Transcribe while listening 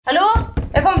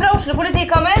Oslo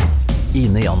politikammer.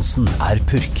 Ine Jansen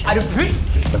purk. Du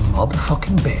purk? The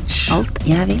motherfucking bitch. Alt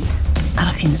jeg vil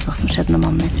å finne ut hva som skjedde med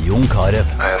mannen min. Jon Carew.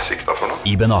 Jeg sikta for noe?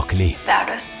 Iben Akeli. Det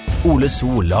du. Ole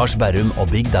So, Lars Berrum og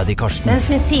Big Daddy Karsten. Hvem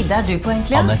sin side du på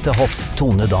egentlig? Annette Hoff,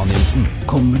 Tone Danielsen.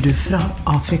 Kommer du fra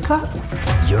Afrika?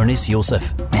 Jørnis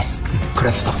Josef. Nesten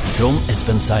kløfta. Trond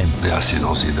Espen Seim. Det er synd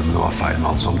å si det, men det var feil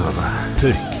mann som døde.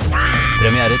 Purk.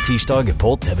 Premiere tirsdag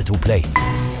på TV2 Play.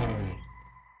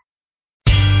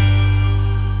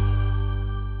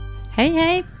 Hei,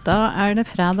 hei. Da det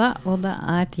fredag, og det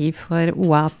tid for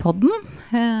OA-podden.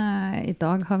 I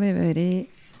dag har vi vært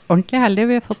ordentlig heldige.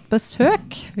 Vi har fått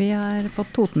besøk. Vi har fått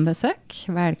Toten-besøk.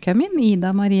 Velkommen,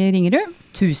 Ida Marie Ringerud.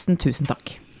 Tusen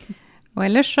takk. Og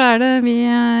ellers så det vi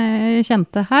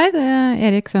kjente her.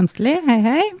 Erik Sønsteli, hei,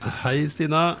 hei. Hei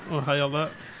Stina, og hei alle.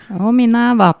 Og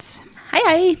Mina Vats. Hei,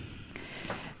 hei.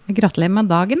 Gratulerer med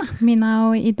dagen, Mina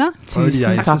og Ida.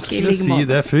 Tusen takk. Jeg skulle si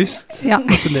det først. Ja.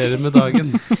 Gratulerer med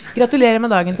dagen. Gratulerer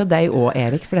med dagen til deg og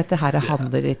Erik, for dette her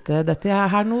handler ikke, dette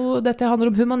handler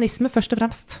om humanisme først og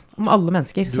fremst, om alle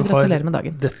mennesker, så gratulerer med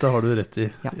dagen. Dette har du rett i,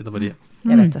 ja. Ida Marie.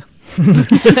 Jeg vet det.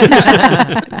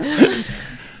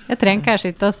 Jeg trenger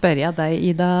kanskje ikke å spørre deg,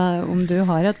 Ida, om du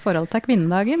har et forhold til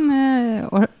kvinnedagen.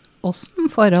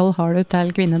 Hvordan forhold har du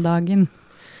til kvinnedagen?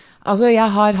 Altså, jeg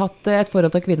har hatt et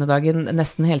forhold til kvinnedagen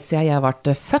nesten helt siden jeg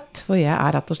ble født, for jeg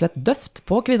rett og slett døpt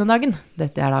på kvinnedagen.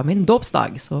 Dette da min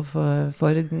dåpsdag, så for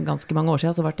ganske mange år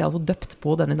siden så ble jeg altså døpt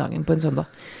på denne dagen på en søndag.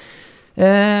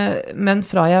 Men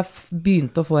fra jeg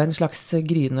begynte å få en slags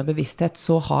gryende bevissthet,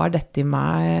 så har dette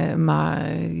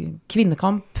med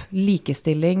kvinnekamp,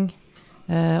 likestilling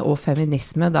og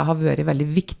feminisme, det har vært veldig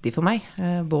viktig for meg,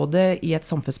 både i et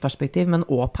samfunnsperspektiv, men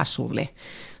også personlig.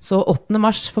 Så 8.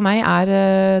 mars for meg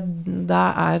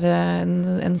det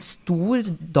en stor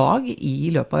dag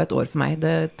i løpet av et år for meg.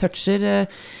 Det toucher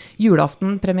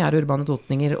julaften, premiere Urbane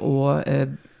Totninger og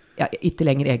ikke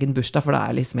lenger egen bursdag, for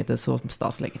det liksom ikke så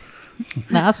stas lenger.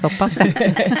 Det såpass, ja.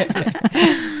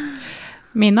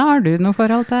 Mina, har du noe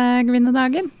forhold til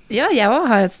kvinnedagen? Ja, jeg også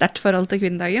har et sterkt forhold til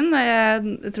kvinnedagen.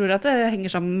 Jeg tror at det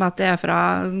henger sammen med at jeg fra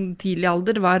tidlig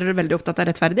alder var veldig opptatt av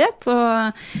rettferdighet,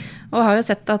 og har jo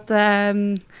sett at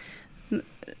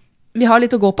vi har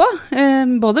litt å gå på,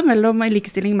 både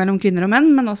likestilling mellom kvinner og menn,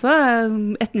 men også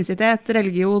etnisitet,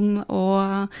 religion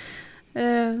og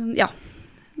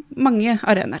mange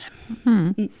arenaer.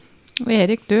 Og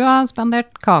Erik, du har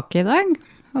spandert kake i dag.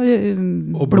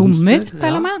 Og blommer,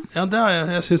 til og med. Ja, det har jeg.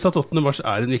 Jeg synes at 8. mars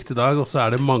en viktig dag, og så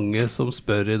det mange som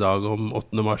spør i dag om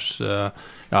 8. mars.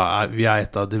 Vi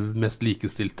et av de mest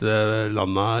likestilte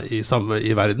landene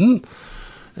i verden.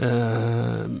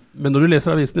 Men når du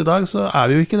leser avisen i dag, så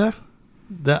vi jo ikke det.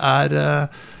 Det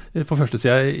på første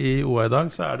siden i OA i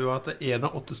dag, så det jo at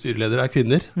 1 av 8 styreledere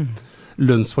kvinner.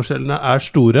 Lønnsforskjellene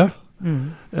store.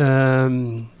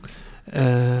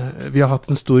 Vi har hatt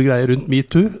en stor greie rundt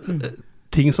MeToo.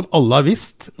 Ting som alle har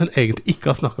visst, men egentlig ikke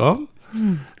har snakket om.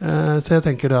 Så jeg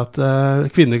tenker det at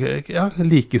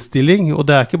likestilling, og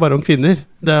det ikke bare om kvinner,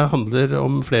 det handler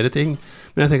om flere ting.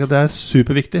 Men jeg tenker at det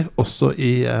superviktig, også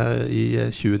i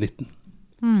 2019.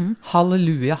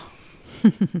 Halleluja.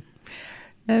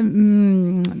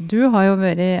 Du har jo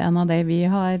vært en av de vi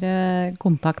har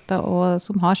kontaktet og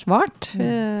som har svart,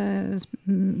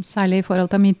 særlig i forhold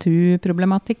til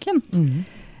MeToo-problematikken.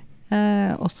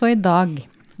 Også i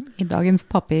dagens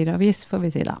papiravis, får vi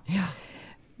si da. Ja.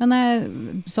 Men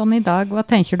sånn i dag, hva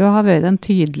tenker du har vært den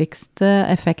tydeligste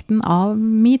effekten av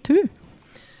MeToo?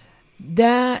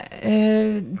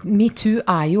 MeToo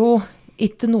jo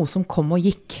ikke noe som kom og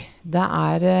gikk. Det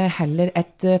heller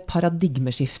et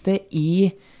paradigmeskifte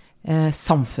i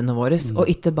samfunnet vårt, og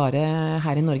ikke bare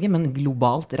her i Norge, men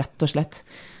globalt, rett og slett.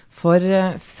 For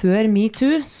før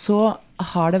MeToo så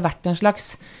har det vært en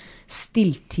slags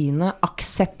stiltiende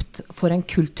aksept for en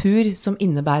kultur som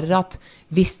innebærer at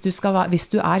hvis du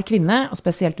kvinne, og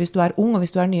spesielt hvis du ung og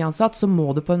hvis du nyansatt, så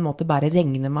må du på en måte bare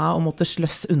regne med å måtte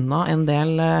sløss unna en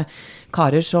del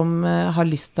karer som har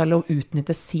lyst til å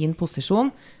utnytte sin posisjon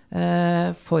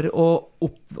for å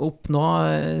oppnå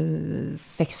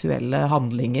seksuelle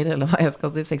handlinger, eller hva jeg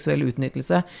skal si, seksuell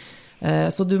utnyttelse.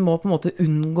 Så du må på en måte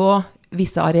unngå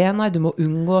visse arenaer, du må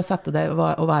unngå å sette deg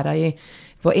og være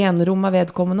på enerom med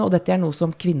vedkommende, og dette noe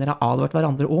som kvinner har advart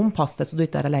hverandre om, pass deg så du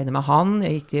ikke alene med han,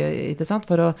 ikke sant,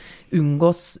 for å unngå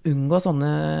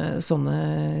sånne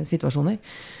situasjoner.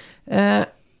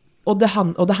 Og det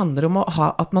handler om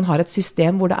at man har et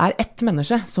system hvor det ett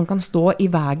menneske som kan stå i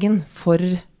veien for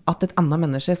at et annet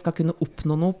menneske skal kunne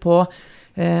oppnå noe for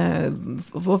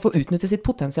å utnytte sitt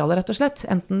potensial, rett og slett.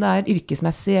 Enten det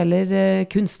yrkesmessig eller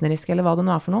kunstnerisk, eller hva det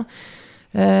nå for noe.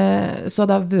 Så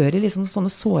det har vært liksom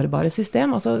sånne sårbare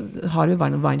system. Altså, Harvey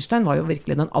Weinstein var jo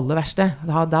virkelig den aller verste.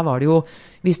 Der var det jo,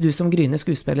 hvis du som gryende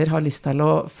skuespiller har lyst til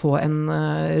å få en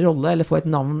rolle, eller få et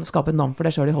navn, skape et navn for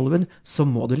deg selv i Hollywood, så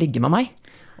må du ligge med meg.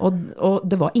 Og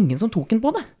det var ingen som tok den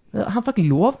på det. Han fikk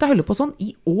lov til å holde på sånn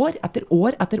i år etter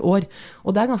år etter år.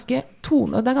 Og det er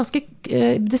ganske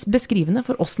beskrivende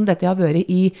for hvordan dette har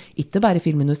vært i, ikke bare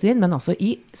filmindustrien, men altså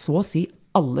i så å si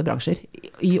alle bransjer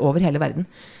over hele verden.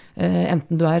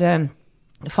 Enten du er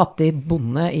fattig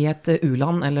bonde i et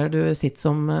u-land, eller du sitter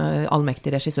som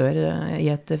allmektig regissør i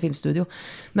et filmstudio.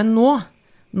 Men nå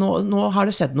har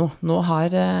det skjedd noe. Nå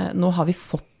har vi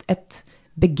fått et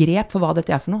begrep for hva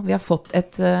dette er for noe. Vi har fått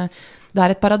det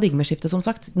er et paradigmeskifte, som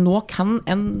sagt. Nå kan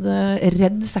en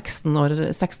redd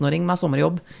 16-åring med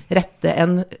sommerjobb rette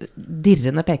en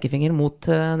dirrende pekefinger mot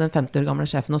den 50 år gamle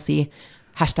sjefen og si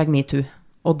 #MeToo.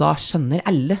 Og da skjønner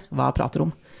alle hva jeg prater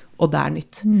om. Og det er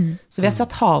nytt. Så vi har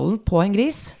satt halen på en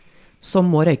gris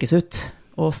som må røykes ut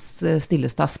og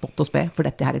stilles til spott og spe, for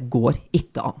dette her går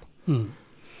ikke an.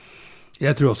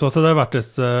 Jeg tror også at det har vært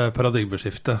et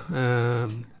paradigmeskifte.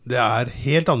 Det er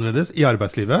helt annerledes i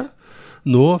arbeidslivet.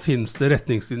 Nå finnes det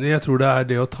retningslinjer. Jeg tror det er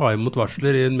det å ta imot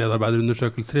varsler i en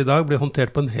medarbeiderundersøkelser i dag blir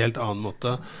håndtert på en helt annen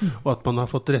måte. Og at man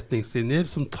har fått retningslinjer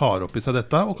som tar opp i seg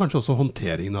dette, og kanskje også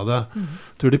håndteringen av det.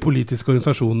 Jeg tror de politiske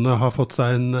organisasjonene har fått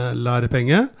seg en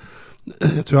lærepenge.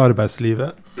 Jeg tror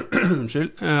arbeidslivet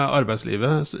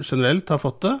generelt har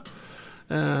fått det.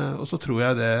 Og så tror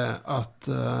jeg det at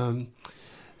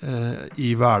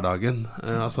i hverdagen,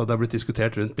 altså det har blitt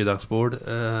diskutert rundt middagsbord,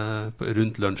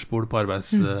 rundt lunsjbord på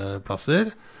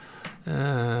arbeidsplasser,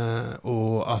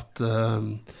 og at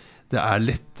det er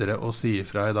lettere å si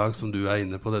ifra i dag, som du er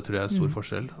inne på. Det tror jeg er stor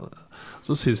forskjell.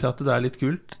 Så synes jeg at det er litt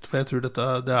kult, for jeg tror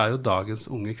det er jo dagens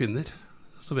unge kvinner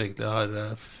som egentlig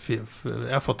jeg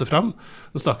har fått det fram.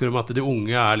 Nå snakker vi om at de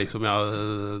unge er liksom,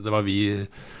 det var vi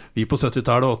på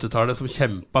 70-tallet og 80-tallet som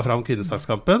kjempet fram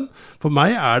kvinnesakskampen. For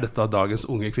meg er dette dagens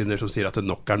unge kvinner som sier at det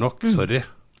nok er nok, sorry.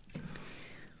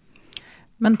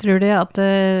 Men tror du at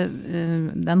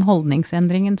den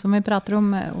holdningsendringen som vi prater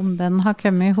om den har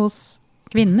kommet hos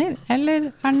kvinner,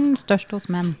 eller er den størst hos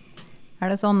menn? Er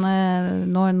det sånn,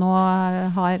 nå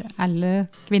har alle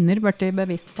kvinner vært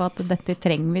bevisst på at dette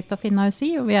trenger vi til å finne oss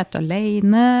i, og vi er ikke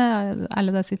alene,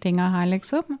 alle disse tingene her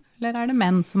liksom? Eller er det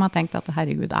menn som har tenkt at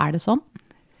herregud, er det sånn?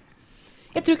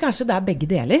 Jeg tror kanskje det er begge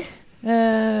deler.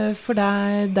 For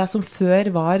det som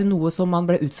før var noe som man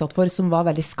ble utsatt for, som var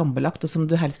veldig skambelagt, og som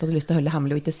du helst hadde lyst til å holde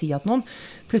hemmelig og ikke si at noen,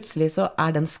 plutselig så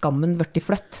er den skammen vært i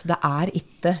flytt. Det er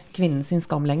ikke kvinnen sin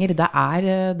skam lenger. Det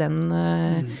er den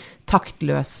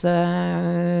taktløse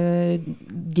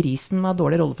grisen med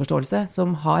dårlig rolleforståelse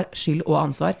som har skyld og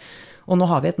ansvar. Og nå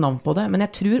har vi et navn på det. Men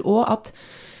jeg tror også at,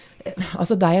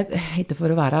 altså det er ikke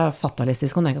for å være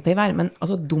fatalistisk og negativ her, men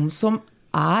altså de som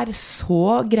er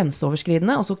så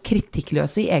grenseoverskridende og så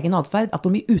kritikkløse i egen adferd at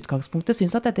de i utgangspunktet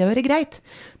synes at dette gjør det greit.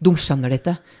 De skjønner det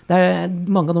ikke. Det er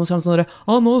mange av dem som sånn,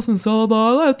 nå synes jeg da,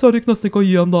 jeg tør ikke nesten ikke å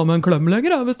gi en dame en klem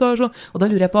lenger, hvis det er sånn. Og da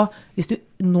lurer jeg på, hvis du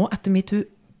nå etter MeToo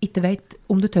ikke vet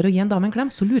om du tør å gi en dame en klem,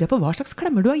 så lurer jeg på hva slags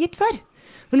klemmer du har gitt før.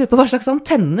 Jeg lurer på hva slags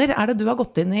antenner er det du har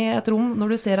gått inn i et rom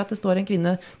når du ser at det står en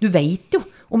kvinne. Du vet jo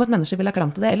om et menneske vil ha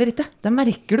klemt det eller ikke. Det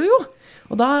merker du jo.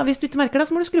 Og da, hvis du ikke merker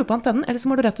det, så må du skru på antennen, eller så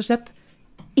må du rett og slett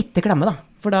ikke klemme da,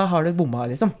 for da har du bomba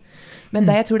liksom. Men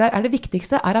det jeg tror er det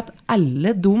viktigste er at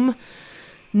alle de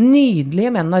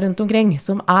nydelige mennene rundt omkring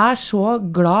som er så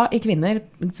glad i kvinner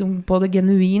på en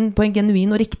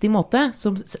genuin og riktig måte,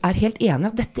 som er helt enige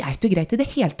at dette er ikke greit i det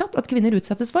hele tatt at kvinner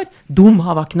utsettes for, de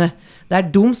har vakne. Det er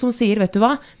de som sier, vet du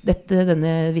hva,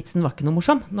 denne vitsen var ikke noe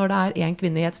morsom. Når det er en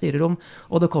kvinne i et styrerom,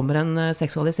 og det kommer en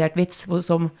seksualisert vits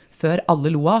som før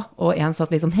alle loa, og en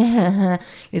satt liksom,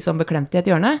 liksom beklemt i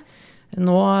et hjørne.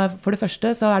 Nå, for det første,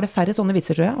 så er det færre sånne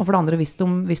vitser, tror jeg. Og for det andre,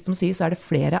 hvis de sier, så er det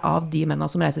flere av de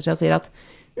mennene som reiser seg og sier at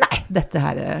nei, dette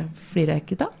her flirer jeg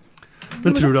ikke da.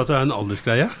 Men tror du at det er en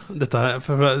aldersgreie?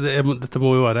 Dette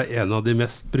må jo være en av de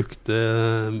mest brukte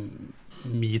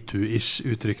MeToo-ish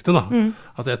uttrykkene, da.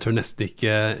 At jeg tør nesten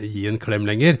ikke gi en klem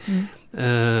lenger.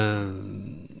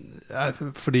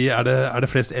 Fordi er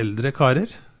det flest eldre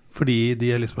karer? Fordi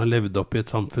de liksom har levd opp i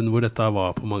et samfunn hvor dette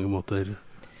var på mange måter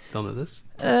annerledes?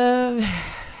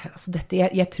 Altså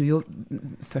jeg tror jo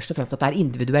først og fremst at det er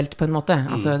individuelt på en måte.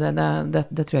 Altså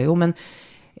det tror jeg jo, men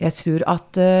jeg tror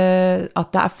at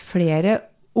det er flere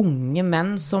unge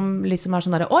menn som liksom er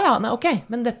sånn der, ok,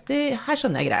 men dette, her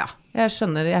skjønner jeg greia.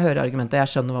 Jeg hører argumentet,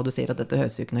 jeg skjønner hva du sier, at dette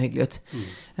høres jo ikke noe hyggelig ut.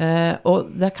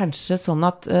 Og det er kanskje sånn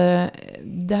at,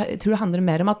 jeg tror det handler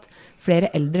mer om at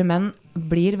flere eldre menn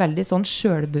blir veldig sånn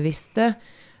selvbevisste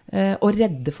og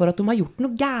redde for at de har gjort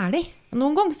noe gærlig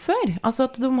noen gang før. Altså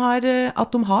at de har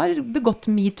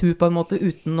begått MeToo på en måte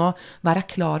uten å være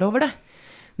klar over det.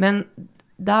 Men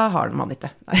da har man ikke.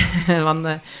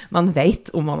 man vet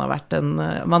om man har vært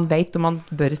man vet om man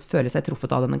bør føle seg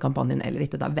truffet av denne kampanjen eller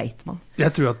ikke, da vet man.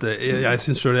 Jeg tror at, jeg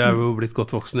synes selv jeg er jo blitt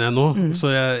godt voksen jeg nå, så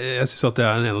jeg synes at det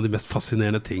er en av de mest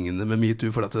fascinerende tingene med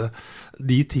MeToo, for at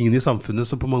de tingene i samfunnet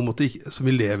som på mange måter, som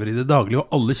vi lever i det daglige,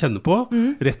 og alle kjenner på,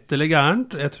 rett eller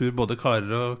gærent, jeg tror både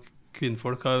karer og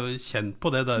kvinnfolk har kjent på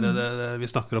det der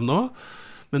vi snakker om nå,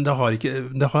 men det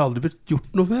har aldri blitt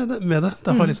gjort noe med det.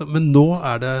 Det har liksom, men nå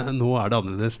er det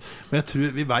annerledes. Og jeg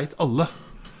tror vi vet alle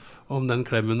om den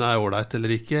klemmen er ordentlig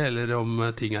eller ikke, eller om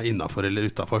ting er innenfor eller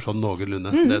utenfor, sånn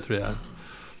noenlunde. Det tror jeg.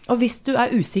 Og hvis du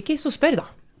er usikker, så spør da.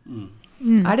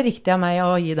 Er det riktig av meg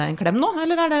å gi deg en klem nå,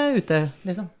 eller er det ute?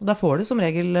 Liksom? Og da får du som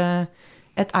regel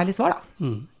et ærlig svar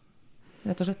da.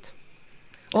 Rett og slett.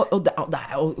 Og det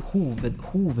er jo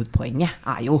hovedpoenget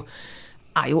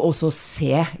er jo også å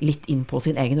se litt inn på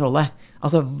sin egen rolle.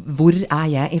 Altså, hvor er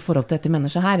jeg i forhold til dette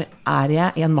mennesket her? Er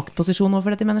jeg i en maktposisjon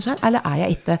overfor dette mennesket her, eller er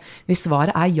jeg ikke? Hvis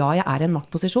svaret er ja, jeg er i en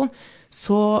maktposisjon,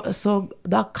 så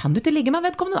da kan du ikke ligge med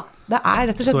vedkommende da. Det er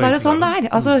rett og slett bare sånn det er.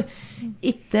 Altså,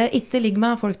 ikke ligge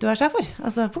med folk du er sjef for.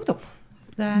 Altså, punktum.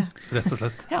 Rett og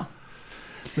slett. Ja.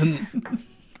 Men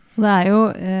det er jo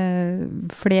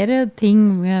flere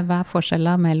ting hva er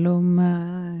forskjellen mellom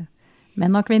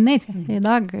menn og kvinner i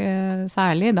dag.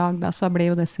 Særlig i dag da, så blir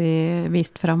jo disse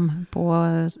vist fram på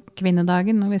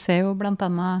kvinnedagen, og vi ser jo blant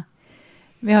annet,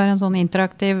 vi har en sånn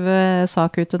interaktiv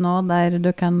sak ute nå, der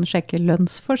du kan sjekke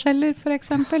lønnsforskjeller for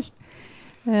eksempel.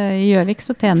 I Gjøvik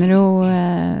så tjener jo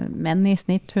menn i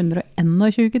snitt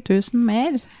 121 000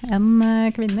 mer enn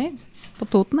kvinner. På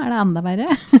Toten er det enda verre.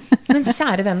 Men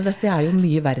kjære venner, dette er jo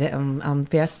mye verre enn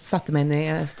jeg satte meg inn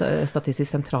i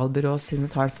Statistisk sentralbyrå sine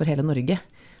tall for hele Norge.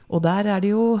 Og der er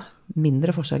det jo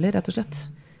mindre forskjeller, rett og slett.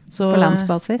 Så, på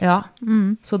landsbasis? Ja,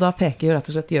 så da peker jo rett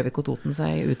og slett Gjøvik og Toten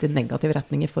seg ut i negativ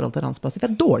retning i forhold til landsbasis. Det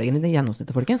er dårligere enn i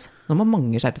gjennomsnittet, folkens. Nå må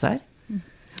mange skjerpe seg her.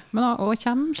 Men hva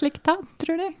kommer slikt da,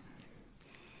 tror du?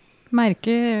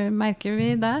 Merker vi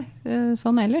det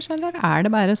sånn ellers, eller er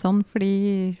det bare sånn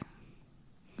fordi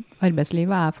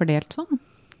arbeidslivet er fordelt sånn?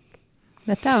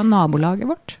 Dette er jo nabolaget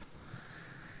vårt.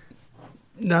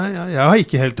 Nei, jeg har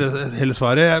ikke helt hele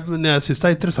svaret, men jeg synes det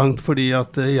er interessant fordi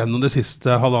at gjennom det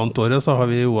siste halvannet året så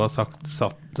har vi jo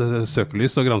satt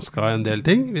søkelys og gransket en del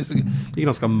ting. Vi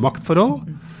gransket maktforhold.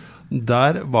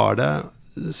 Der var det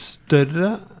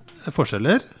større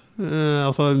forskjeller,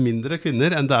 altså mindre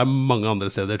kvinner enn det er mange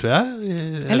andre steder, tror jeg.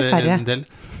 Eller færre.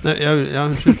 Nei, ja,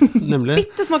 unnskyld, nemlig.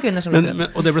 Bittesmå kvinner som men,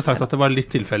 og det ble sagt at det var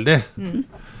litt tilfeldig.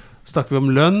 Snakker vi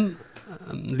om lønn,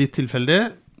 litt tilfeldig,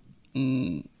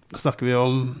 snakker vi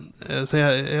om, så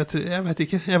jeg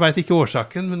vet ikke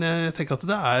årsaken, men jeg tenker at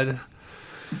det er.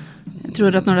 Jeg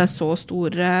tror at når det er så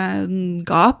store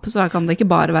gap, så kan det ikke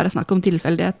bare være snakk om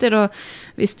tilfeldigheter, og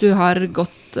hvis du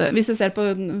ser på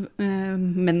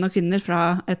menn og kvinner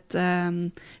fra et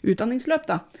utdanningsløp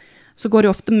da, så går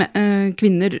jo ofte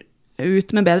kvinner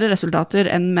ut med bedre resultater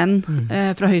enn menn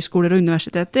fra høyskoler og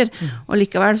universiteter, og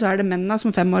likevel så er det mennene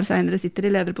som 5 år senere sitter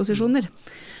i lederposisjoner.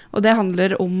 Og det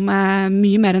handler om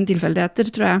mye mer enn tilfeldigheter,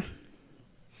 tror jeg.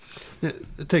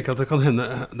 Jeg tenker at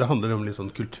det handler om litt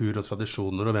sånn kultur og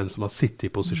tradisjoner, og hvem som har sittet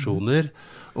i posisjoner,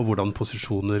 og hvordan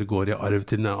posisjoner går i arv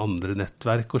til andre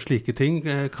nettverk, og slike ting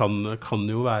kan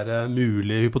jo være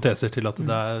mulige hypoteser til at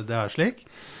det er slik.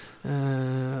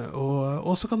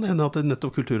 Og så kan det hende at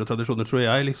nettopp kultur og tradisjoner, tror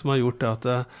jeg, liksom har gjort det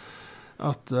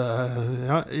at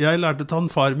jeg lærte til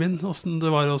far min hvordan det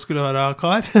var å skulle være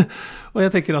kar, og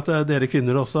jeg tenker at dere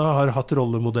kvinner også har hatt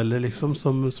rollemodeller liksom,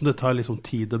 som det tar liksom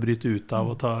tid å bryte ut av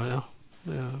og ta, ja,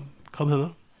 det kan hende.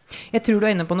 Jeg tror du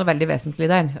er inne på noe veldig vesentlig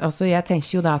der. Altså, jeg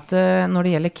tenker jo da at når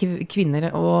det gjelder kvinner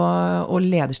og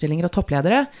lederstillinger og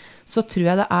toppledere, så tror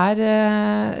jeg det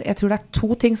er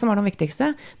 2 ting som er de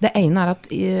viktigste. Det ene er at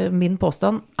min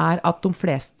påstand er at de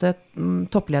fleste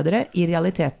toppledere i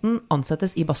realiteten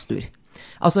ansettes i badstuer.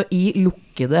 Altså i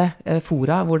lukkede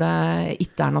fora hvor det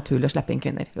ikke er naturlig å slippe inn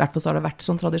kvinner. I hvert fall så har det vært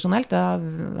sånn tradisjonelt,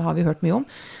 det har vi hørt mye om.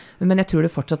 Men jeg tror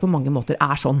det fortsatt på mange måter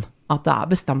er sånn, at det er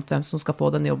bestemt hvem som skal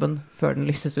få den jobben før den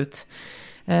lyses ut.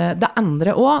 Det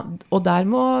andre også, og der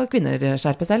må kvinner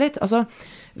skjerpe seg litt, altså,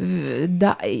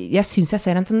 jeg synes jeg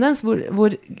ser en tendens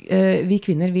hvor vi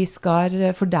kvinner, vi skal,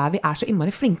 for der vi er så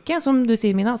innmari flinke, som du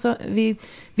sier, Mina, altså,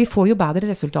 vi får jo bedre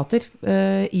resultater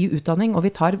i utdanning, og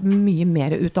vi tar mye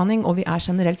mer utdanning, og vi er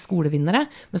generelt skolevinnere,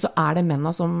 men så er det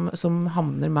mennene som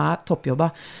havner med toppjobba.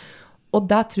 Og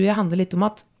der tror jeg handler litt om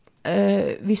at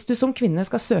hvis du som kvinne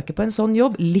skal søke på en sånn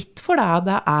jobb, litt for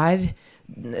det er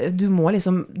du må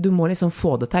liksom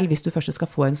få det til hvis du først skal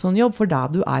få en sånn jobb, for da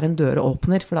du en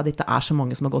døråpner, for da det ikke så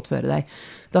mange som har gått før deg.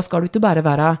 Da skal du ikke bare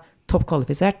være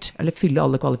toppkvalifisert, eller fylle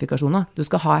alle kvalifikasjoner. Du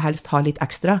skal helst ha litt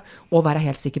ekstra, og være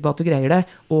helt sikker på at du greier det,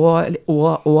 og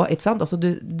ikke sant? Altså,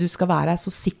 du skal være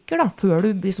så sikker da, før du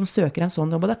liksom søker en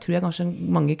sånn jobb, og det tror jeg kanskje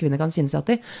mange kvinner kan kjenne seg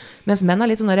til. Mens menn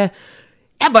litt sånn der,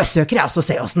 jeg bare søker og så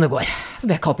ser hvordan det går. Så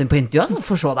blir jeg kalt inn på intervjuet, så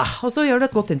får se deg. Og så gjør du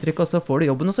et godt inntrykk, og så får du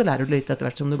jobben, og så lærer du litt etter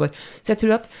hvert som det går. Så jeg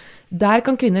tror at der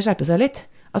kan kvinner skjerpe seg litt.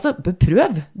 Altså,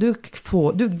 prøv.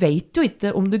 Du vet jo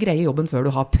ikke om du greier jobben før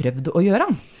du har prøvd å gjøre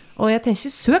den. Og jeg tenker,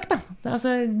 søk da.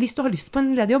 Altså, hvis du har lyst på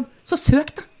en ledig jobb, så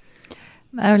søk da.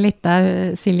 Det jo litt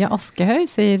der Silje Askehøy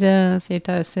sier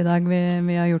til oss I dag.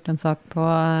 Vi har gjort en sak på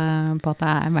at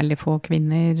det veldig få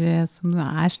kvinner som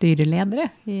styreledere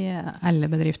I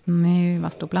alle bedriftene I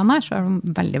Vest-Oppland her, så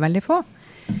de veldig, veldig få.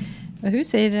 Og hun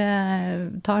sier,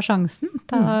 ta sjansen,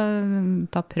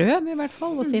 ta prøv I hvert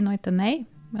fall, og si nå ikke nei.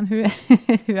 Men hun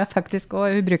faktisk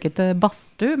også, hun bruker ikke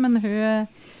badstue, men hun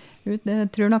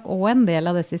tror nok også en del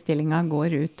av disse stillingene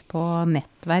går ut på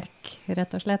nettverk,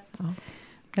 rett og slett.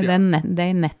 Det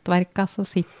I nettverket så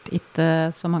sitter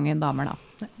ikke så mange damer da.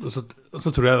 Og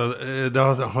så tror jeg det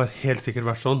har helt sikkert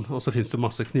vært sånn, og så finnes det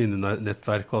masse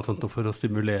kvinnenettverk og alt sånt for å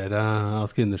stimulere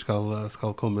at kvinner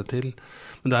skal komme til.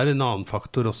 Men det en annen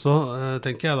faktor også,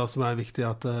 tenker jeg da, som viktig,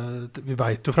 at vi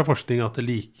vet jo fra forskning at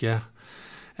like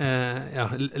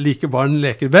barn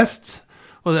leker best,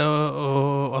 og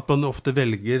at man ofte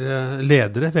velger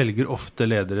ledere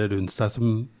rundt seg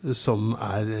som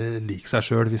lik seg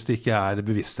selv, hvis det ikke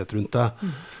bevissthet rundt det.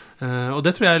 Og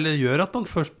det tror jeg gjør at man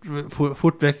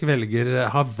fort vekk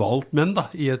har valgt menn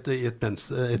da, I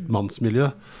et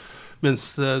mannsmiljø.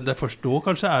 Mens det først da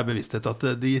kanskje bevissthet at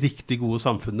de riktig gode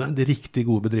samfunnene, de riktig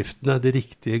gode bedriftene, de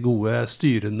riktig gode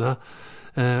styrene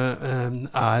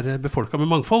befolket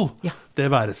med mangfold. Ja. Det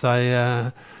være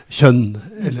seg kjønn,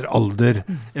 eller alder,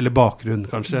 eller bakgrunn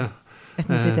kanskje.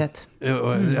 Etnisitet.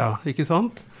 Ja, ikke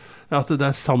sant? At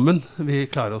det sammen vi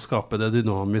klarer å skape det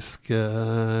dynamisk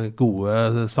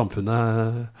gode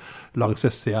samfunnet langs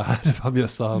vestsida her fra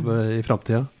Mjøsa I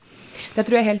fremtiden. Det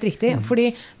tror jeg helt riktig, fordi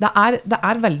det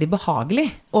veldig behagelig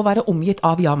å være omgitt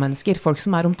av ja-mennesker, folk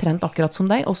som omtrent akkurat som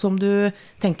deg, og som du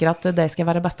tenker at de skal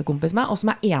være bestekompis med, og som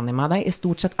enig med deg I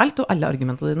stort sett alt og alle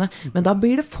argumentene dine. Men da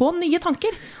blir det få nye tanker,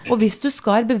 og hvis du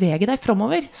skal bevege deg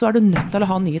fremover, så du nødt til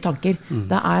å ha nye tanker.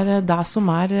 Det det som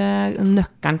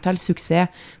nøkkelen til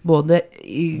suksess, både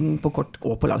på kort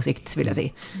og på lang sikt, vil jeg si.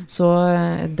 Så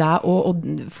det, og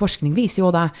forskning viser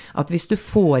jo det, at hvis du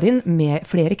får inn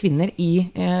flere kvinner I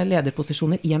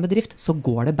lederposisjoner I en bedrift, så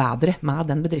går det bedre med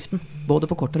den bedriften, både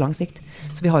på kort og lang sikt.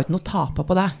 Så vi har ikke noe tapa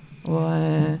på det,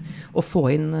 å få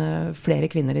inn flere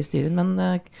kvinner I styren, men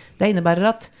det innebærer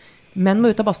at menn må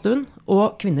ut av badstuen,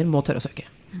 og kvinner må tørre å søke.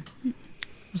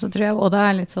 Og så tror jeg også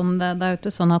det litt sånn, det jo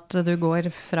ikke sånn at du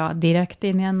går direkte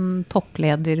inn I en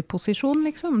topplederposisjon,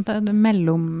 liksom. Det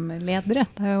mellomledere.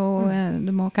 Det jo,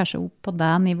 du må kanskje opp på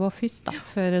det nivået først, da,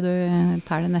 før du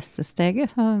tar det neste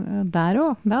steget. Så der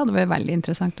også, det hadde vært veldig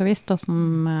interessant å vite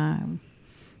hvordan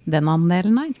den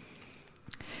andelen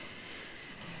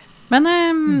Men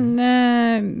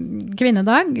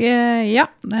kvinnedag, ja,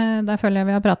 det føler jeg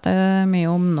vi har pratet mye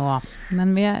om nå.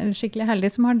 Men vi skikkelig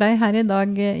heldige som har deg her I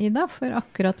dag, Ida, for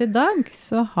akkurat I dag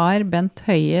så har Bent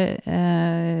Høie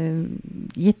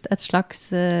gitt et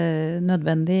slags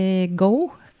nødvendig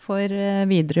go for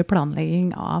videre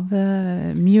planlegging av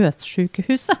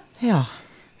Mjøssykehuset. Ja.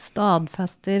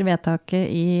 Stadfester vedtaket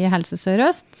I Helse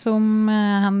Sør-Øst, som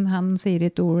han sier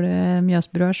I et ord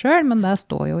Mjøsbrød selv, men det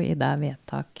står jo I det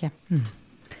vedtaket.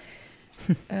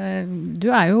 Du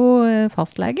jo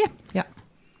fastlege ja.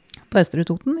 På Østre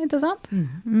Toten, ikke sant?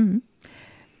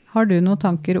 Har du noen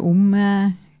tanker om,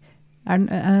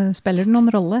 spiller det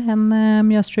noen rolle en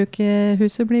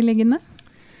Mjøssykehuset blir liggende?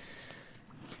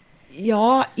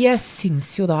 Ja, jeg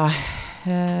synes jo da...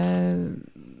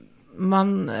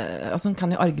 man kan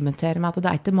jo argumentere med at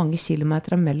det ikke mange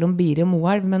kilometer mellom Biri og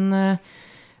Moelv, men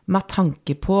med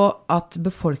tanke på at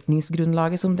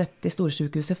befolkningsgrunnlaget som dette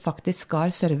storsykehuset faktisk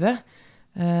skal serve,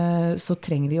 så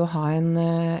trenger vi å ha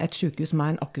et sykehus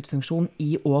med en akuttfunksjon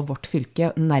I og vårt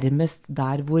fylke, nærmest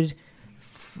der hvor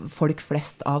folk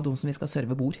flest av de som vi skal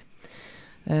serve bor.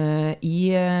 I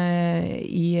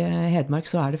Hedmark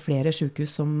så det flere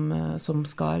sykehus som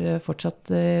skal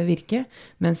fortsatt virke,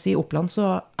 mens I Oppland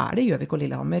så det Gjøvik og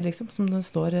Lillehammer liksom, som det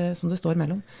står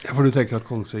mellom. Ja, for du tenker at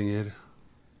Kongsvinger,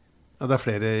 ja det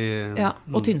flere I... Ja,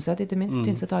 og Tynset ikke minst.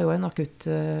 Tynset har jo en akutt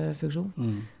funksjon.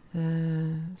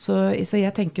 Så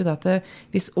jeg tenker jo da at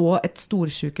hvis også et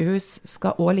storsykehus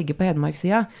skal også ligge på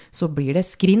Hedmark-siden, så blir det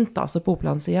skrint altså på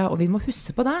Oppland-siden, og vi må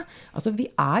huske på det. Altså,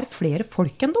 vi flere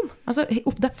folk enn dem. Altså,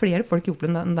 det flere folk i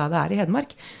Oppland enn det i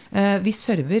Hedmark. Vi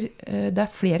server,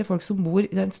 det flere folk som bor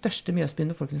i den største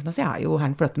Mjøsbyen befolkningsmessig, jo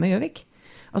her flyttet med Gjøvik.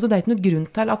 Altså, det ikke noe grunn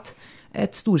til at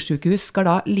et storsykehus skal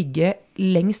da ligge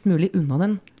lengst mulig unna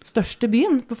den største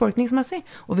byen befolkningsmessig.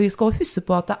 Og vi skal huske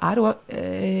på at det også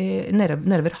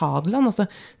nede ved Hadeland, altså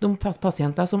de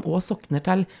pasienter som også sokner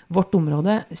til vårt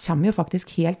område, kommer jo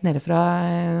faktisk helt nede fra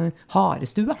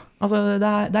Harestua. Altså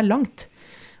det langt.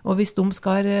 Og hvis de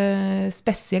skal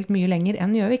spesielt mye lenger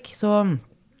enn Gjøvik, så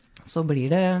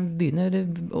begynner det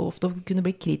ofte å kunne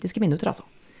bli kritiske minutter, altså.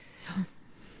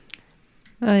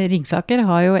 Ringsaker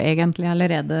har jo egentlig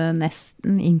allerede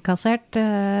nesten innkassert.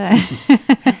 Jeg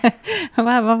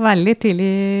var veldig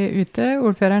tidlig ute,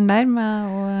 ordføreren der,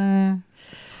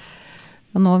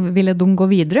 og nå ville de gå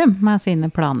videre med sine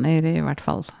planer i hvert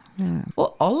fall.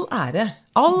 Og all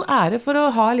ære for å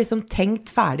ha liksom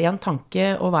tenkt ferdig en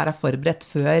tanke og være forberedt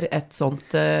før et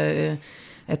sånt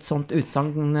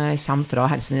utsagn kommer fra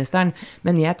helseministeren.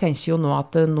 Men jeg tenker jo nå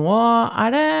at nå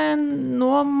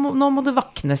må det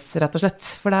vaknes, rett og slett.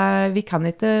 For vi kan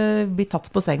ikke bli tatt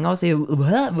på senga og si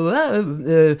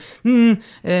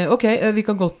ok, vi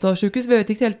kan godt ha sykehus, vi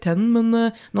vet ikke helt tenn, men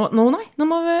nå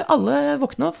må vi alle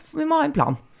våkne, og vi må ha en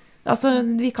plan. Altså,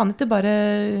 vi kan ikke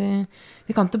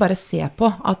bare se på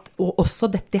at også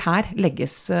dette her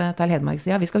legges til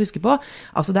Hedmark-siden. Vi skal huske på,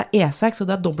 altså det E6 og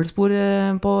det dobbeltspor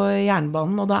på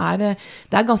jernbanen, og det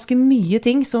ganske mye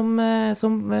ting som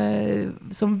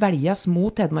velges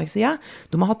mot Hedmark-siden.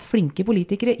 De har hatt flinke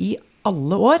politikere i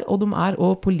alle år, og de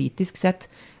også politisk sett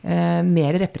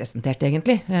mer representert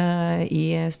egentlig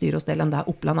i styre og stell enn det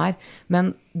Oppland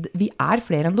Men vi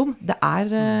flere enn dem. Det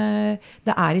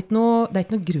ikke noe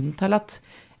grunn til at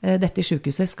dette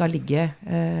sykehuset skal ligge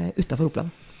utenfor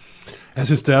Oppland. Jeg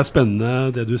synes det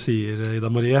spennende det du sier, Ida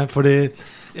Marie, fordi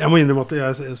jeg må innrømme at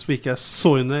jeg som ikke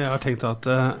så inne, jeg har tenkt at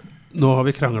nå har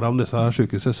vi kranglet om dette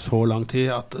sykehuset så lang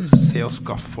tid at se og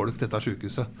skaff folk dette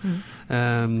sykehuset.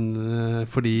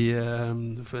 Fordi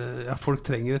folk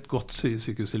trenger et godt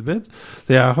sykehustilbud.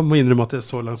 Så jeg må innrømme at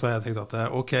så langt så har jeg tenkt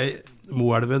at ok,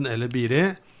 Moelven eller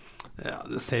Biri,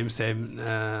 same.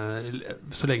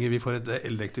 Så lenge vi får et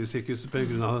elektrisk sykehus på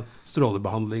grunn av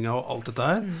strålebehandling og alt dette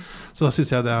her, så da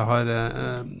synes jeg det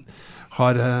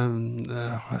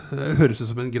høres ut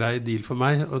som en grei deal for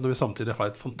meg, og når vi samtidig har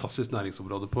et fantastisk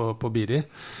næringsområde på Biri.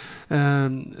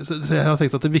 Så jeg har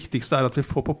tenkt at det viktigste at vi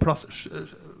får på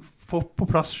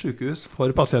plass sykehus for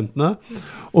pasientene,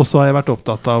 og så har jeg vært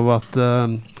opptatt av at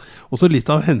også litt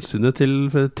av hensynet til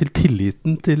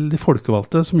tilliten til de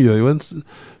folkevalgte, som gjør jo en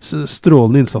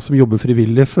strålende innsats, som jobber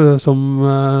frivillig for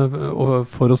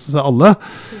oss alle,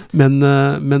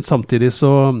 men samtidig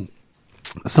så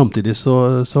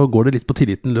går det litt på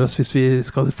tilliten løs hvis vi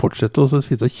skal fortsette å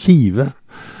sitte og kive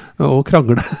og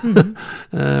krangle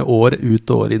år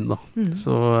ut og år inn da.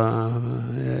 Så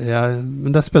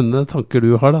men det spennende tanker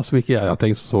du har da, som ikke jeg har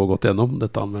tenkt så godt gjennom,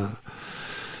 dette med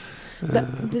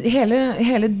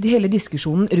hele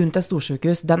diskusjonen rundt et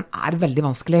storsykehus, den veldig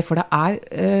vanskelig, for det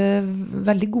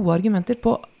veldig gode argumenter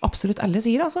på absolutt alle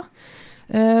sider, altså.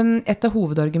 Et av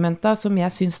hovedargumentene som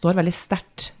jeg synes står veldig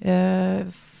sterkt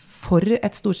for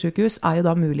et storsykehus jo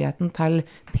da muligheten til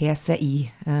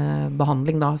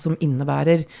PCI-behandling da, som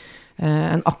innebærer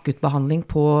en akuttbehandling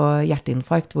på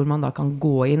hjerteinfarkt, hvor man da kan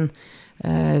gå inn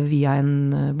via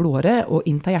en blodåre og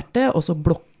inn til hjertet, og så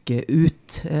blokke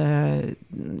ut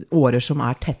årer som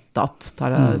tettat,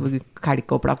 tar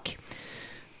kalk og plakk.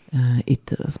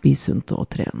 Ikke spis sunt og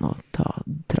tren og ta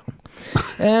tran.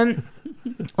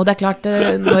 Og det klart,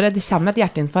 når det kommer et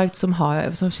hjerteinfarkt som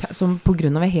på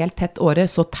grunn av et helt tett åre,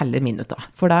 så teller minutter.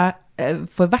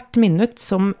 For hvert minutt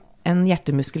som en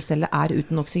hjertemuskelcelle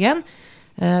uten oksygen,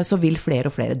 så vil flere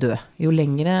og flere dø. Jo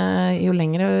lengre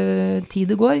tid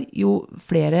det går, jo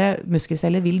flere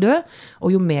muskelceller vil dø,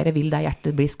 og jo mer vil det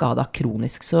hjertet bli skadet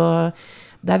kronisk. Så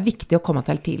det viktig å komme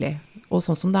til tidlig. Og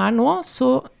sånn som det nå,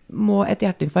 så må et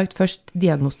hjerteinfarkt først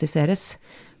diagnostiseres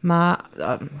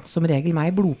som regel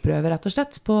med blodprøver rett og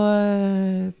slett på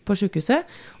sykehuset,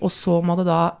 og så må det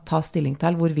da ta stilling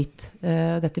til hvorvidt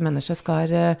dette mennesket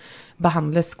skal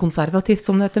behandles konservativt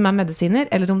som dette med medisiner,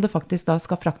 eller om det faktisk da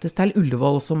skal fraktes til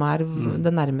Ullevål, som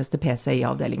den nærmeste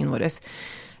PCI-avdelingen vår.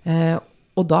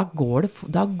 Og da går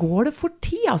det for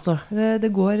tid, altså.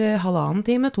 Det går 1,5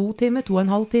 time, 2 timer,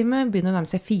 2,5 time, begynner å nærme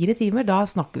seg 4 timer. Da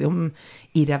snakker vi om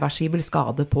irreversibel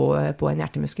skade på en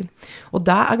hjertemuskel. Og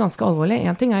det ganske alvorlig.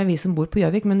 En ting vi som bor på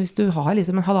Gjøvik, men hvis du har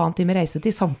liksom en 1,5 time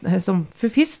reisetid som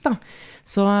fyst, da,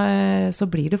 så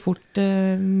blir det fort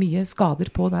mye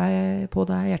skader på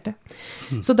det hjertet.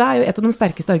 Så det jo et av de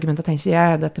sterkeste argumentene, tenker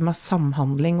jeg, dette med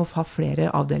samhandling og ha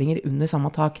flere avdelinger under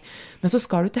samme tak. Men så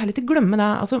skal du heller ikke glemme det,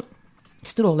 altså,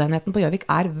 stråleenheten på Gjøvik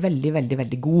veldig, veldig,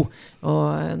 veldig god. Og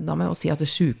da må jeg også si at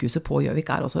sykehuset på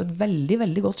Gjøvik også et veldig,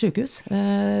 veldig godt sykehus.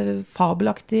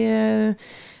 Fabelaktige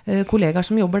kollegaer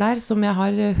som jobber der, som jeg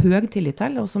har høy tillit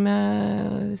til, og som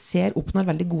jeg ser oppnår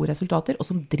veldig gode resultater, og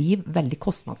som driver veldig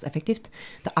kostnadseffektivt.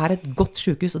 Det et godt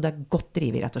sykehus, og det godt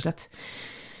drivet, rett og slett.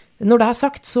 Når det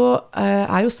sagt, så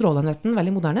jo stråleenheten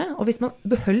veldig moderne, og hvis man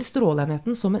beholder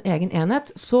stråleenheten som en egen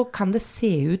enhet, så kan det se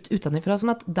ut utenfra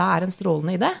som at det en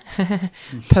strålende idé.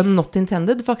 Pun not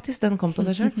intended, faktisk, den kom til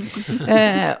seg selv.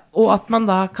 Og at man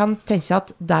da kan tenke at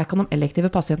der kan de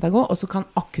elektive pasienter gå, og så kan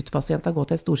akuttpasienter gå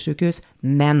til et storsykehus.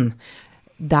 Men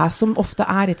det som ofte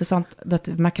ikke sant,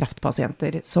 dette med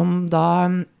kreftpasienter, som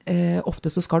da ofte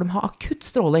så skal de ha akutt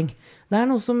stråling. Det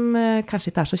noe som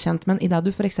kanskje ikke så kjent, men i det du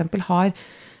for eksempel har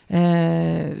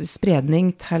spredning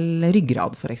til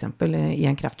ryggrad for eksempel i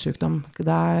en kreftsykdom.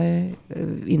 Det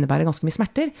innebærer ganske mye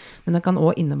smerter, men det kan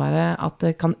også innebære at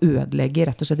det kan ødelegge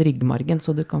rett og slett ryggmargen,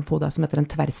 så du kan få det som heter en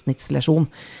tverrsnittslesjon.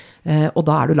 Og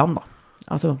da du lam da.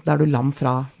 Altså, da du lam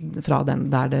fra den,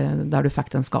 der du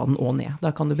fikk den skaden og ned.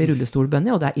 Da kan du bli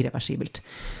rullestolbønnig, og det irreversibelt.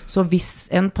 Så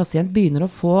hvis en pasient begynner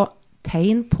å få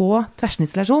tegn på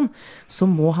tverrsnittslesjon,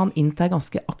 så må han inn til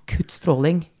ganske akutt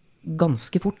stråling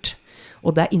ganske fort.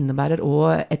 Og det innebærer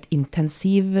også et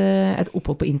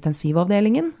opphold på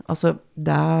intensivavdelingen. Altså,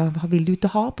 det vil du ikke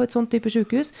ha på et sånt type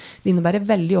sykehus. Det innebærer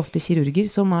veldig ofte kirurger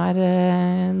som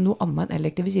noe annet enn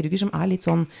elektive kirurger, som litt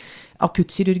sånn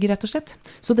akuttkirurger, rett og slett.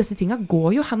 Så disse tingene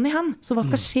går jo hand i hand. Så hva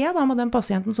skal skje da med den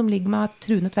pasienten som ligger med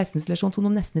truende tverrsnittslesjon som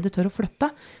de nesten ikke tør å flytte?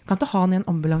 Kan ikke ha han i en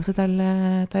ambulanse til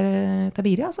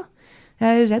Biri, altså.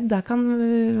 Jeg redd det kan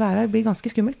bli ganske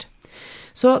skummelt.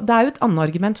 Så det jo et annet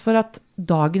argument for at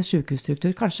dagens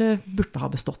sykehusstruktur kanskje burde ha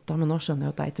bestått da, men nå skjønner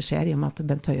jeg at det ikke skjer i og med at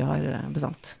Bent Høie har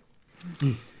bestemt.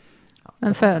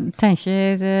 Men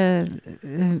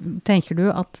tenker du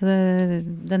at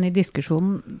denne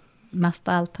diskusjonen mest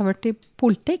av alt har vært i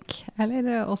politikk? Eller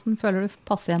hvordan føler du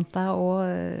pasienter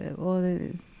og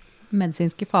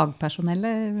medisinske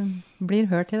fagpersonellet blir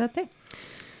hørt i dette?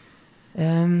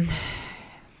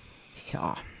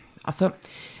 Ja, altså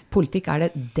politikk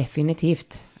det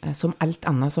definitivt. Som alt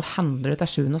annet så handler det til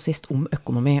sjuende og sist om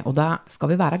økonomi, og det skal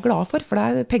vi være glade for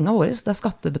det pengene våre, det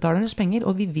skattebetalernes penger,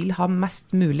 og vi vil ha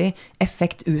mest mulig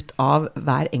effekt ut av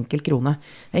hver enkelt krone.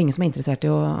 Det ingen som interessert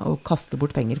i å kaste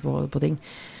bort penger på ting.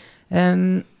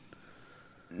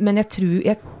 Men jeg tror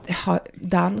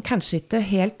det kanskje ikke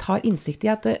helt har innsikt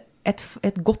i at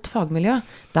et godt fagmiljø,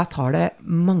 der tar det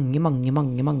mange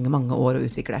år å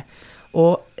utvikle.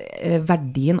 Og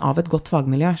verdien av et godt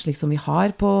fagmiljø, slik som vi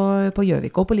har på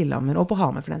Gjøvik og på Lillehammer og på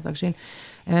Hamar for den saks skyld,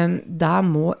 det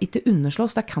må ikke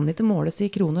underslås, det kan ikke måles i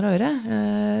kroner og øre.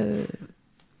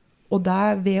 Og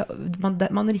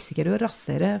man risikerer å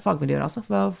rasere fagmiljøer altså,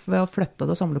 ved å flytte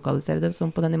det og samlokalisere det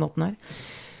som på denne måten her.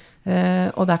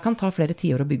 Og det kan ta flere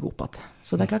tiår å bygge opp at.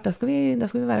 Så det klart, det skal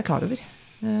vi være klar over.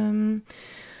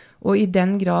 Og i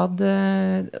den grad,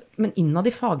 men innad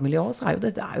i fagmiljøet så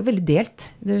det jo veldig delt.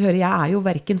 Det hører, jeg jo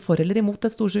hverken for eller imot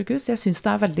et storsykehus. Jeg synes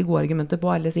det veldig gode argumenter på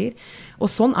alle sier. Og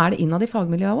sånn det innad i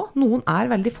fagmiljøet også. Noen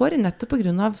veldig for, nettopp på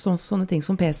grunn av sånne ting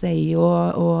som PCI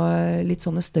og litt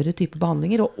sånne større typer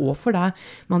behandlinger, og for det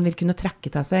man vil kunne trekke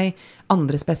til seg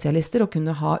andre spesialister og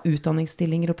kunne ha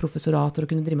utdanningsstillinger og professorater og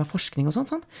kunne drive med forskning og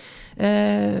sånt.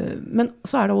 Men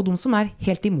så det også de som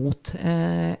helt imot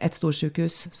et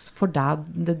storsykehus for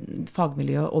det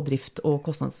fagmiljø og drift og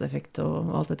kostnadseffekt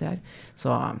og alt dette her.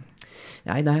 Så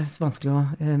nei, det vanskelig å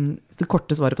det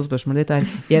korte svaret på spørsmålet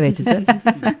ditt jeg vet ikke.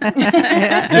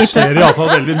 Det skjer i alle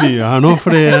fall veldig mye her nå,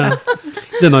 fordi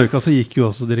denne uka så gikk jo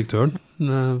også direktøren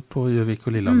på Gjøvik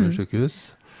og Lillehammer sykehus.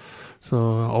 Så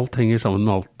alt henger sammen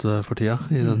med alt for tida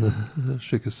i denne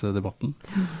sykehusdebatten.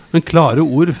 Men klare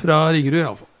ord fra Ringerud i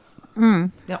alle fall.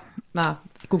 Ja, nei,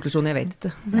 konklusjonen jeg vet ikke.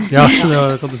 Ja,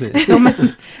 det kan du si. Jo, men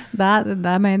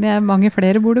det mener jeg mange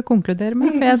flere burde konkludere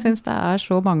med, for jeg synes det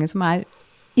så mange som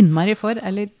innmari for,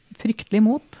 eller fryktelig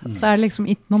imot. Så det liksom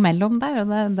ikke noe mellom der,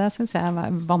 og det synes jeg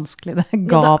vanskelig, det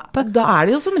gapet. Da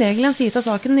det jo som regel en side av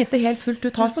saken ikke helt fullt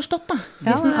ut har forstått da.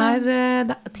 Hvis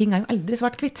ting jo aldri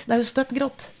svart-hvitt, det jo støtt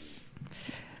grått.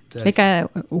 Slik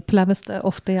oppleves det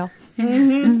ofte, ja.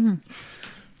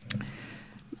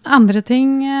 Andre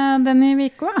ting denne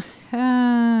vika.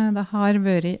 Det har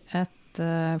vært et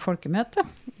folkemøte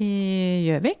i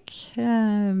Gjøvik.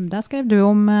 Der skrev du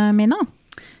om, Mina.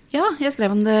 Ja, jeg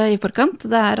skrev om det i forkant.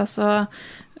 Det altså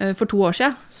for 2 år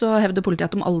siden så hevde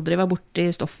politiet at de aldri var borte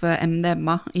i stoffet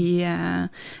MDMA i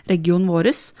regionen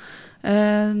våres.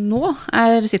 Nå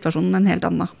situasjonen en helt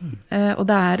annen. Og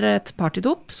det et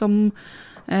partydop som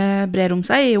brer om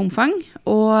seg i omfang.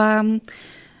 Og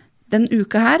den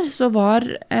uka her så var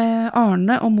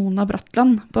Arne og Mona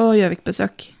Bratland på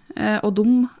Gjøvik-besøk. Og de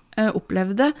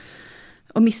opplevde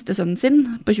å miste sønnen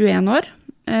sin på 21 år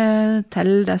til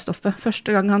det stoffet.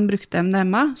 Første gang han brukte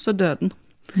MDMA, så døde han.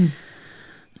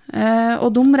 Og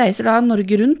de reiser da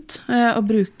Norge rundt og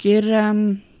bruker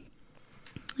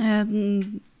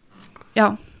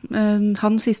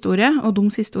hans historie og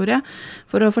deres historie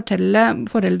for å fortelle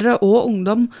foreldre og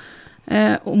ungdom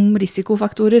om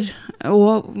risikofaktorer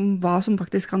og hva som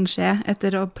faktisk kan skje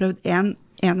etter å ha prøvd en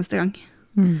eneste gang.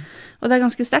 Og det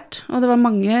ganske sterkt, og det var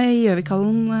mange i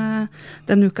Gjøvikhallen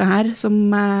denne uka her som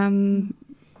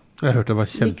jeg hørte det var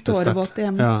gikk tårevåt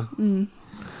hjemme. Ja.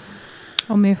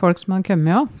 Og mye folk som har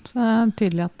kommet også, så det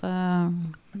tydelig at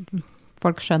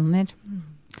folk skjønner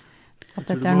at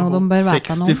dette noe de bør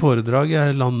vite noe. 60 foredrag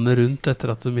landet rundt etter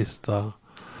at du mistet.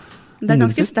 Det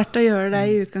ganske sterkt å gjøre det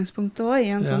i utgangspunktet også, i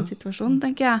en sånn situasjon,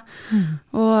 tenker jeg.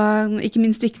 Og ikke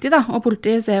minst viktig da, og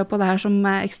politiet ser jo på det her som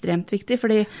ekstremt viktig,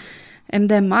 fordi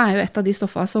MDMA jo et av de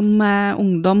stoffene som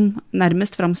ungdom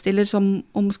nærmest framstiller som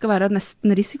om skal være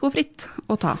nesten risikofritt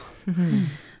å ta.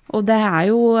 Og det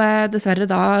jo dessverre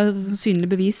da synlig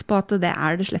bevis på at det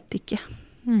det slett ikke.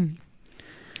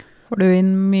 Får du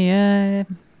inn mye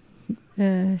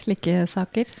slike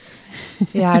saker?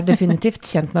 Jeg definitivt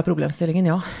kjent med problemstillingen,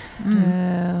 ja.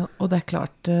 Og det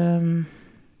klart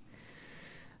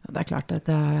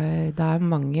at det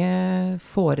mange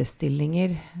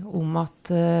forestillinger om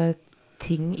at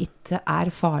ting ikke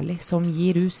farlig som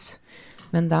gir rus.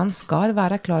 Men den skal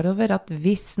være klar over at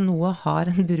hvis noe har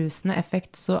en berusende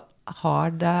effekt, så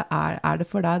det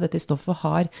for deg, dette stoffet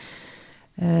har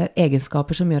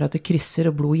egenskaper som gjør at det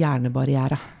krysser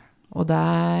blod-hjernebarriere. Og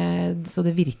så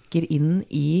det virker inn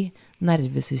i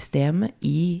nervesystemet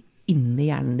inni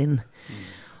hjernen din.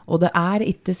 Og det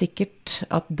ikke sikkert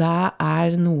at det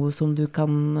noe som du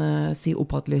kan si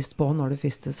opphattlyst på når du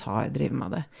først har drevet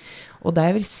med det. Og det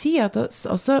jeg vil si at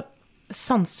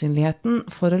sannsynligheten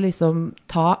for å liksom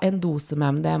ta en dose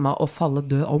med MDMA og falle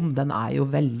død om, den jo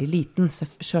veldig liten.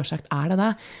 Selvsagt det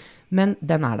det. Men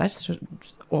den der,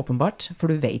 åpenbart,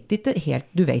 for du vet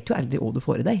jo aldri hva du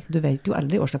får i deg. Du vet jo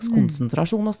aldri hva slags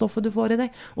konsentrasjon av stoffet du får i deg,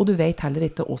 og du vet heller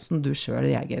ikke hvordan du selv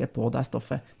reagerer på det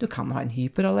stoffet. Du kan ha en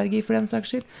hyperallergi for den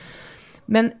saks skyld.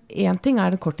 Men en ting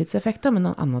det korttidseffekter, men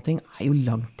en annen ting jo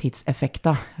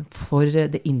langtidseffekter for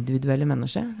det individuelle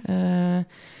mennesket.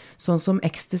 Sånn som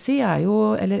ecstasy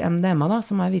eller MDMA da,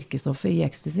 som virkestoffet i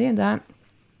ecstasy, det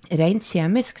rent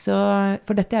kjemisk,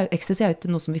 for ecstasy ikke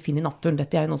noe som vi finner i naturen,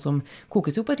 dette noe som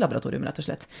kokes jo på et laboratorium, rett og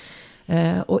slett.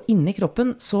 Og inni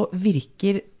kroppen så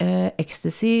virker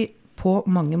ecstasy på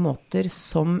mange måter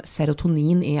som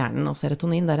serotonin i hjernen, og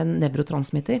serotonin det en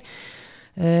nevrotransmitter,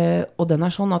 og den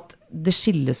sånn at det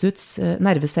skilles ut,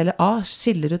 nerveceller A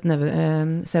skiller ut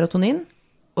serotonin,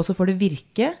 og så får det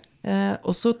virke,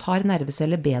 og så tar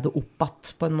nerveceller B det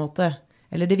oppatt på en måte.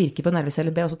 Eller det virker på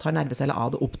nerveceller B, og så tar nerveceller A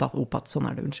det oppatt. Sånn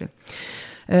det, unnskyld.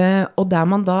 Og det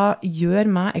man da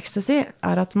gjør med ecstasy,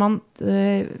 at man,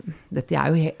 dette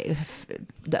jo,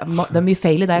 det mye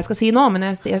feil i det jeg skal si nå, men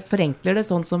jeg forenkler det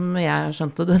sånn som jeg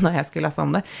skjønte det når jeg skulle lese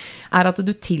om det, at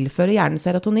du tilfører hjernen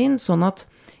serotonin, sånn at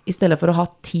i stedet for å ha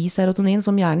 10 serotonin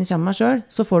som hjernen kommer med selv,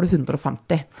 så får du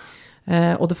 150.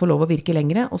 Og det får lov å virke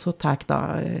lengre, og så tar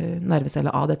da nerveceller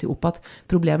av dette opp at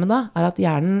problemet da at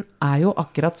hjernen jo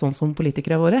akkurat sånn som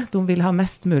politikere våre, de vil ha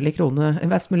mest mulig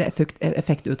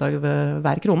effekt ut av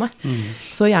hver krone.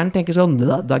 Så hjernen tenker sånn,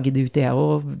 da gidder ut jeg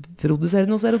å produsere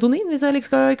noe serotonin, hvis jeg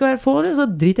ikke skal få det, så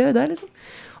driter jeg i det liksom.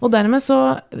 Og dermed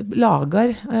så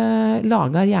lager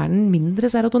hjernen mindre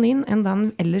serotonin enn den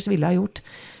ellers ville ha gjort.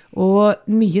 Og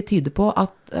mye tyder på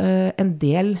at en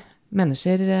del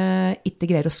mennesker ikke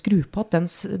greier å skru på den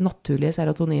naturlige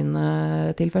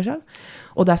serotonintilførsel.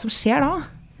 Og det som skjer da,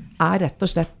 rett og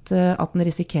slett at den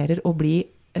risikerer å bli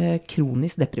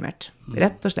kronisk deprimert.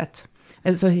 Rett og slett.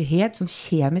 Altså helt sånn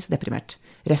kjemisk deprimert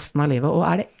resten av livet. Og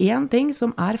det en ting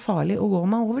som farlig å gå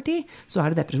med over tid, så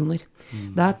det depresjoner.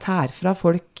 Det tær fra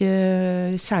folk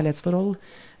kjærlighetsforhold,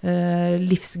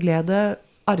 livsglede,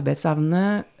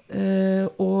 arbeidsevne,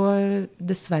 og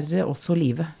dessverre også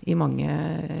livet i mange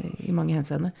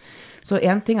henseender. Så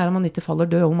en ting om man ikke faller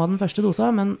død om av den første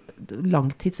dosa, men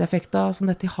langtidseffekter som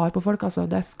dette har på folk, altså,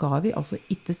 det skal vi altså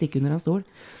ikke stikke under en stol.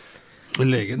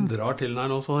 Legen drar til den her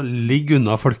nå, så ligg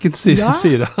unna folkens,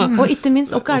 sier jeg. Og ikke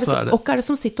minst, hva er det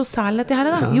som sitter og sælger dette her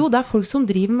da? Jo, det folk som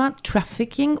driver med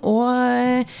trafficking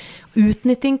og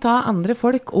utnytting av andre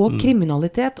folk, og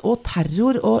kriminalitet og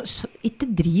terror, og ikke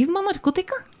driver med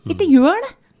narkotika. Ikke gjør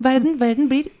det. Verden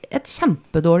blir et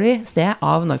kjempedårlig sted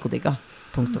av narkotika.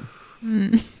 Punktum.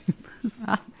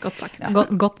 Ja, godt sagt.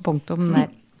 Godt punktum der.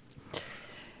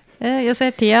 Jeg ser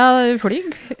tida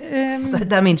flyg. Så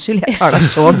det min skyld, jeg tar deg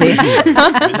så mye. Vi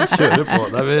kjører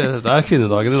på. Det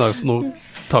kvinnedagen i dag, så nå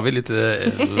tar vi litt...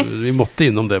 Vi måtte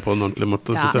innom det på en ordentlig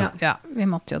måte, synes jeg. Ja, vi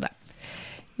måtte jo det.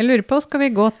 Jeg lurer på, skal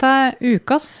vi gå til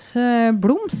ukas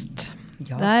blomst?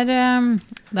 Ja. Der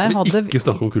hadde vi... Ikke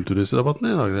snakke om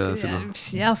kulturhusrabatten i dag, Sina.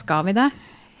 Ja, skal vi det?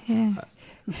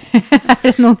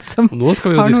 Det noen som nå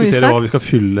skal vi jo diskutere hva vi skal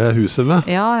fylle huset med.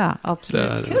 Ja,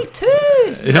 absolutt. Kultur!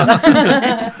 Ja.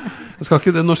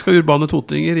 Når skal urbane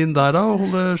totinger inn der da og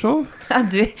holde show? Ja,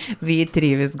 vi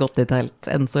trives godt i telt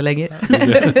enn så lenge.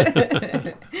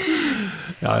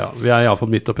 Ja, vi i alle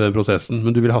fall midt oppe i den prosessen,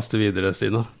 men du vil haste videre,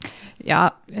 Stina?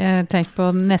 Ja, tenk på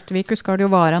neste uke skal det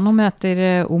jo være noen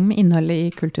møter om innholdet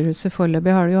i Kulturhuset.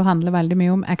 Foreløpig har det jo handlet veldig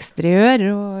mye om eksteriør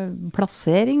og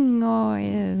plassering og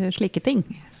slike ting.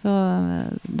 Så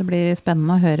det blir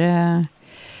spennende å høre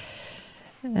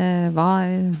hva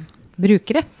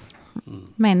brukere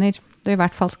mener det i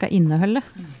hvert fall skal inneholde.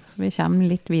 Så vi kommer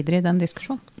litt videre i den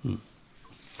diskusjonen.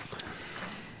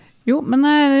 Jo, men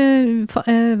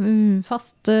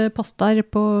fast poster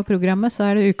på programmet, så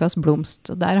det ukas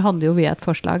blomst. Og der hadde jo vi et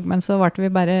forslag, men så ble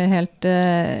vi bare helt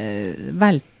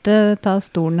velte ta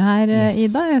stolen her,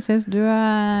 Ida. Jeg synes du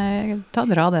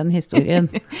dra den historien.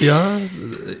 Ja,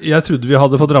 jeg trodde vi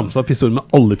hadde fått ramset opp historien med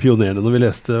alle pionerene når vi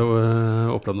leste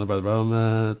Oppland Arbeiderblad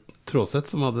med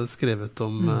Tråseth, som hadde skrevet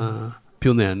om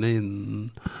pionerene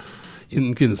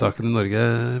innen kvinnesaken i Norge,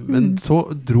 men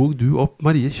så drog du opp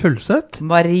Marie Kjølseth.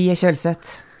 Marie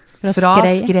Kjølseth. Fra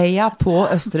Skreia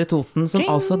på Østre Toten, som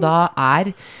altså da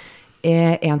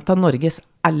en av Norges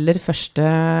aller første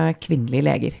kvinnelige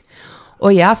leger.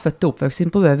 Og jeg født og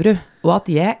oppvokst på Øverud, og at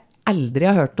jeg aldri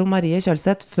har hørt om Marie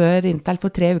Kjølseth før inntil for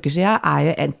 3 uker siden,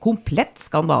 jo en komplett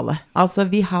skandale. Altså,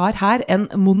 vi har her en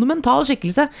monumental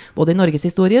skikkelse, både i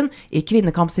Norgeshistorien, i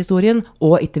kvinnekampshistorien,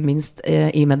 og ikke minst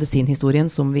i medisinhistorien,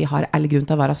 som vi har all grunn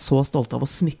til å være så stolte av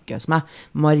å smykke oss med.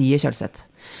 Marie Kjølseth.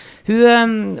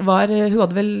 Hun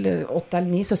hadde vel 8 eller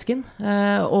 9 søsken,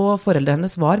 og foreldrene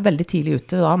hennes var veldig tidlig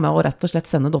ute da, med å rett og slett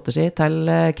sende dotter si til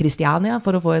Kristiania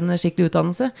for å få en skikkelig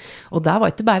utdannelse. Og det var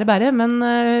ikke bare, men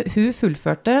hun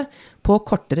fullførte på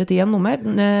kortere tid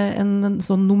en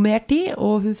sånn nummert tid,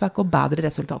 og hun fikk også bedre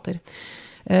resultater.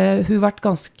 Hun ble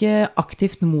ganske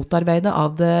aktivt motarbeidet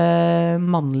av det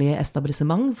mannlige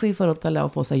etablissement, for i forhold til å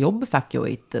få seg jobb, fikk jo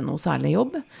ikke noe særlig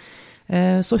jobb.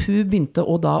 Så hun begynte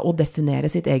å definere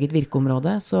sitt eget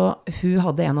virkeområde, så hun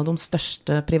hadde en av de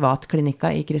største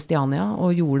privatklinikker i Kristiania,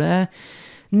 og gjorde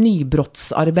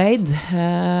nybrottsarbeid,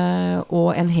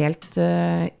 og en helt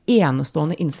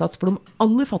enestående innsats for de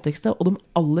aller fattigste og de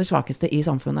aller svakeste i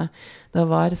samfunnet. Det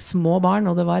var små barn,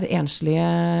 og det var enslige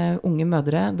unge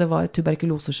mødre, det var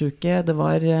tuberkulosesyke, det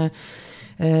var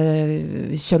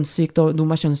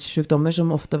kjønnssykdommer som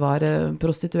ofte var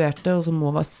prostituerte og som må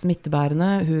være smittebærende.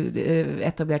 Hun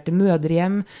etablerte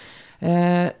mødrehjem,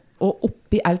 og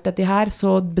oppi alt dette her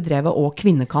så bedrev hun også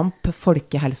kvinnekamp,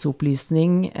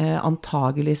 folkehelseopplysning,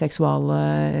 antagelig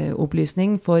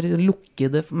seksualopplysning med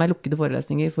lukkede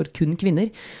forelesninger for kun kvinner.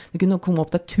 Det kunne komme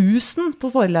opp til 1000 på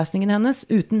forelesningen hennes.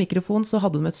 Uten mikrofon så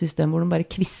hadde de et system hvor de bare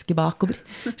kvisker bakover,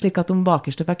 slik at de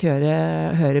bakerste fikk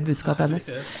høre budskapet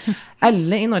hennes.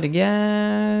 Alle i Norge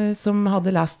som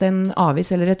hadde lest en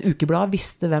avis eller et ukeblad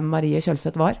visste hvem Marie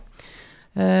Kjølseth var.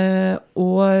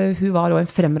 Og hun var også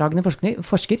en fremragende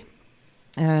forsker.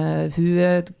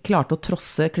 Hun klarte å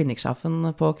trosse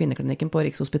klinikksjefen på kvinneklinikken på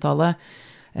Rikshospitalet,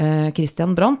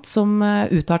 Christian Brandt, som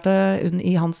uttalte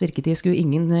i hans virketid skulle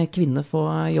ingen kvinne få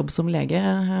jobb som lege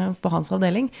på hans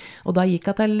avdeling, og da gikk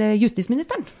hun til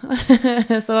justisministeren.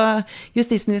 Så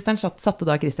justisministeren satte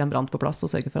da Christian Brandt på plass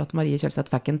og sørget for at Marie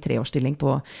Kjølseth fikk en 3-årsstilling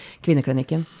på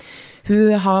kvinneklinikken.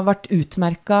 Hun har vært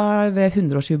utmerket ved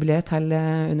 100-årsjubileet til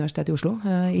Universitetet i Oslo.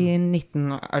 I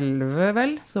 1911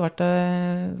 vel, så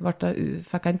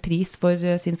fikk hun en pris for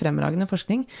sin fremragende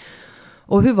forskning.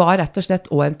 Og hun var rett og slett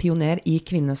også en pioner i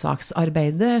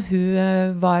kvinnesaksarbeidet.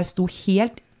 Hun sto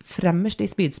helt fremmerst I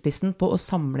spydspissen på å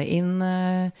samle inn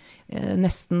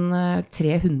nesten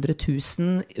 300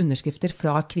 000 underskrifter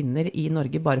fra kvinner I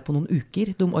Norge bare på noen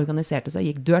uker. De organiserte seg,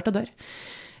 gikk dør til dør.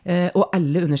 Og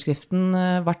alle underskriften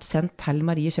ble sendt til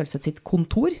Marie Kjølseth sitt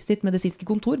kontor, sitt medisinske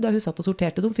kontor, da hun satt og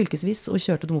sorterte dem fylkesvis og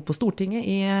kjørte dem opp på Stortinget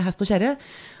I hest og kjerre,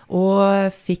 og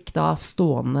fikk da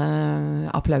stående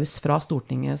applaus fra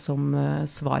Stortinget som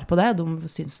svar på det. De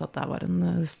syntes at det var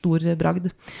en stor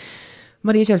bragd.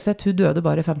 Marie Kjølseth, hun døde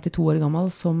bare 52 år gammel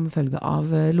som følge av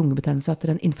lungebetennelse etter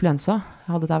en influensa.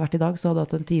 Hadde det vært I dag, så hadde det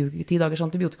hatt en 10 dagers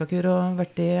antibiotikakur og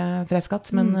vært I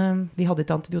freskatt, men vi hadde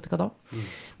ikke antibiotika da.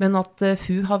 Men at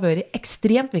hun har vært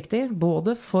ekstremt viktig,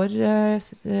 både for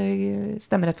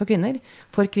stemmerett for kvinner,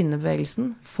 for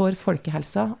kvinnebevegelsen, for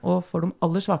folkehelsa og for de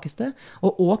aller svakeste,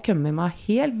 og også kommet med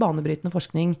helt banebrytende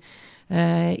forskning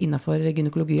innenfor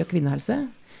gynekologi og kvinnehelse.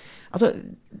 Altså,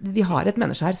 vi har et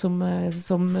menneske her som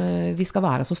vi skal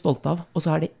være så stolte av, og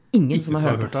så det ingen som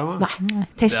har hørt av. Nei,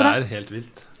 tenk på det. Helt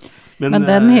vilt. Men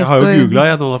jeg har jo googlet,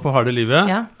 jeg nå på harde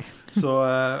livet, så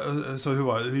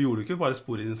hun gjorde ikke bare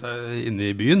spor inne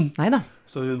I byen. Neida.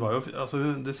 Så hun var jo, altså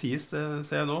det sies, det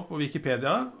ser jeg nå på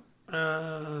Wikipedia,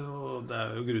 og det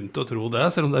jo grunn til å tro det,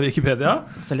 selv om det Wikipedia.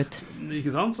 Absolutt.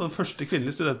 Ikke sant? Så den første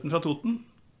kvinnelige studenten fra Toten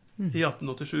I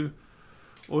 1887.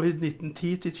 Og I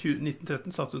 1910 til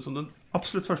 1913 satt hun som den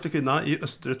absolutt første kvinna I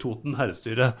Østre Toten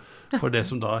herrestyre, for det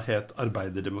som da het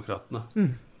Arbeiderdemokratene.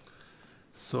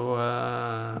 Så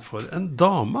for en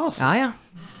dame, altså. Ja,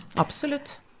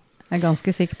 absolutt. Jeg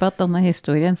ganske sikker på at denne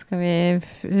historien skal vi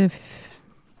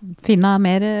finne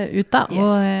mer ut av, og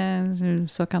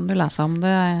så kan du lese om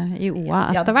det I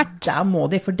OA etter hvert. Ja, det må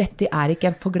de, for dette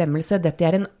ikke en forglemmelse, dette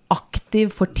en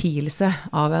aktiv fortielse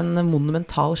av en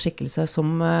monumental skikkelse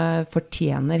som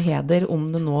fortjener heder om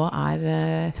det nå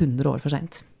 100 år for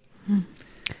sent.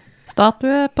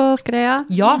 Statue på Skreia?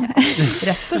 Ja,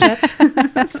 rett og slett.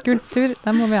 Skulptur,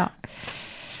 det må vi ha.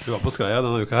 Du var på Skreia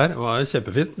denne uka her, det var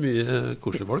kjempefint, mye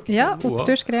koselige folk. Ja,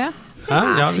 opptur Skreia.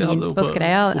 Ja, fint på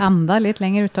Skreia, enda litt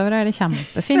lenger utover det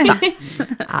kjempefint da.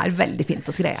 Det veldig fint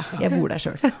på Skreia, jeg bor der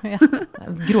selv. Det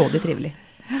grådig trivelig.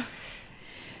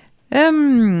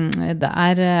 Det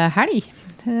helg,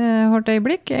 hvert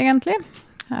øyeblikk egentlig.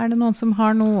 Det noen som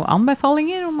har noen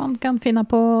anbefalinger om man kan finne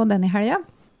på denne helga?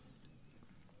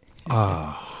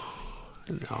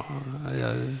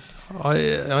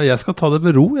 Jeg skal ta det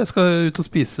med ro. Jeg skal ut og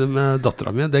spise med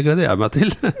datteren min. Det gleder jeg meg til.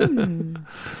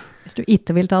 Hvis du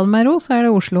ikke vil ta det med ro, så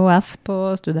det Oslo S på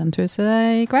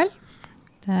Studenthuset I kveld.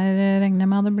 Der regner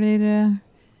jeg med det blir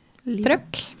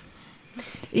trøkk.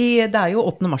 Det jo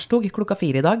 8. mars-tog klokka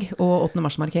 4 I dag, og 8.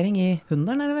 mars-markering I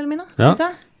Hunderen, det vel, Mina? Ja.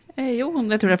 Jo,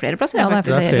 jeg tror det flere plasser. Ja, det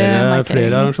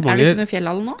flere arrangementer. Det ikke noe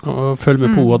fjellhall nå? Og følg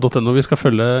med på OA.no. Vi skal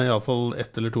følge I alle fall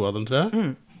 1 eller 2 av dem, tror jeg.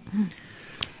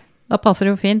 Da passer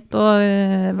det jo fint å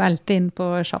velte inn på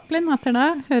Chaplin etter det.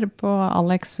 Høre på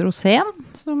Alex Rosén,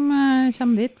 som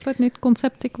kommer dit på et nytt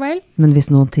konsept I kveld. Men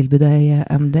hvis noen tilbyr deg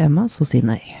MDMA, så si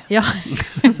nei. Ja.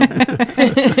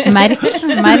 Merk.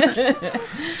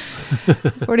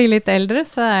 For de litt eldre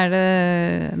så det...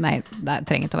 Nei, det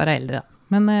trenger ikke å være eldre da.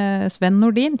 Men Sven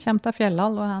Nordin kommer til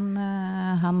Fjellhall, og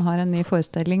han har en ny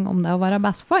forestilling om det å være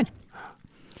bestefar.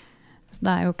 Så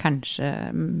det jo kanskje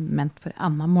ment for en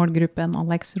annen målgruppe enn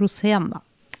Alex Rosén da.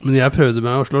 Men jeg prøvde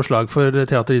meg å slå slag for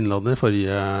Teater Innlandet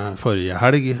forrige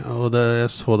helg, og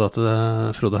jeg så da at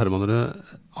Frode Hermanrud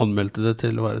anmeldte det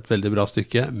til å være et veldig bra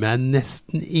stykke, men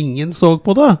nesten ingen så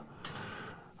på det.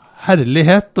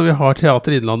 Herlighet, når vi har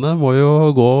Teater Innlandet, må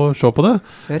jo gå og se på det.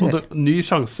 Ny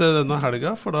sjanse denne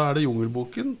helga, for da det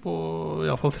Jungelboken på I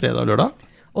alle fall fredag og lørdag.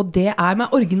 Og det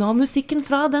med originalmusikken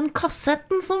fra den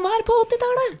kassetten som var på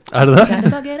 80-tallet. Det det?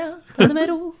 Kjære dagera, ta det med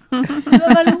ro.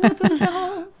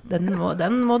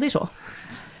 Den må de se.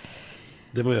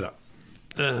 Det må gjøre.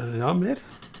 Ja, mer?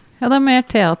 Ja, det mer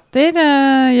teater.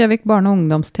 Gjøvik Barne- og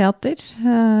Ungdomsteater.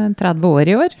 30 år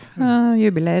I år.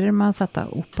 Jubilerer med å sette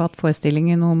opp at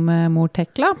forestillingen om Mor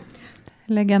Tekla.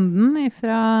 Legenden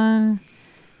fra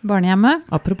barnehjemmet.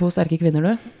 Apropos sterke kvinner,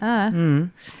 du.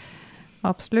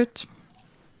 Absolutt.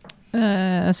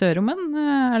 Sørommen,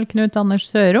 Knut Anders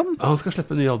Sørom. Han skal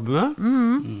slippe en ny albumet.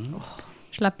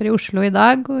 Slipper I Oslo I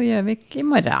dag, og Gjøvik I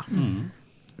morgen.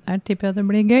 Der tipper jeg det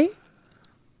blir gøy.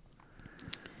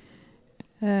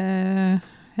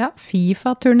 Ja,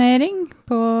 FIFA-turnering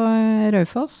på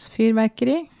Raufoss,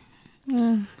 fyrverkeri.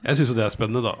 Jeg synes jo det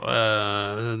spennende da.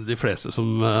 De fleste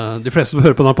som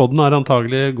hører på denne podden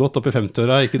antagelig gått opp I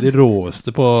 50-åra, ikke de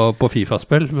råeste på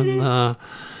FIFA-spill,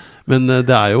 men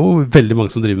det jo veldig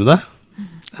mange som driver med det.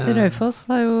 Raufoss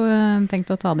har jo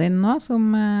tenkt å ta det inn nå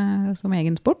som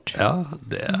egen sport. Ja,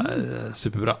 det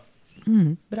superbra.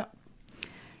 Bra.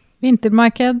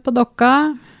 Vintermarked på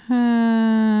Dokka.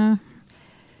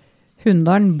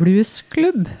 Hunndalen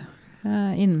Bluesklubb.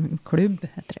 Innklubb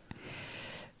heter det.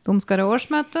 De skal ha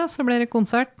årsmøte, så blir det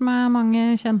konsert med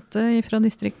mange kjente fra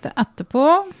distriktet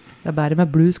etterpå. Det er bare med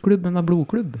bluesklubb, men med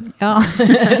blodklubb. Ja.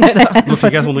 Nå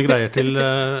fikk jeg sånne greier til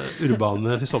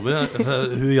Urbane i sommer.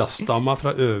 Hun jazzdama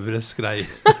fra Øvre Skrei.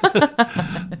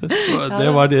 Det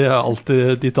var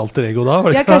ditt alter ego da, var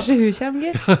det Ja, ikke? kanskje hun kommer,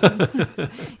 gitt.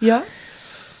 Ja.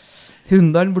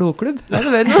 Hunndalen blodklubb. Det er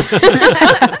det vel noe.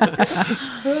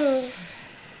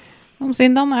 Om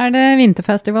søndagen er det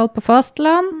vinterfestival på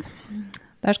fastland.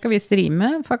 Der skal vi streame,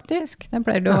 faktisk. Det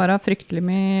pleier det å være fryktelig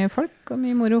mye folk og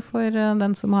mye moro for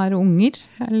den som har unger,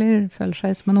 eller føler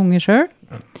seg som en unge selv.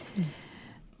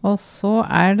 Og så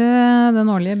er det den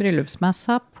årlige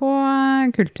bryllupsmessa på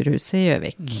Kulturhuset i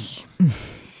Gjøvik.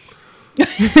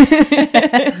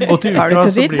 Og til Skal du uka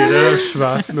til så dit, blir det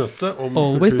svært møte om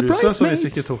Always the Kulturhuset, price, så hvis mate.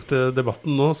 ikke tok til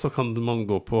debatten nå, så kan man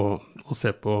gå på og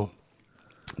se på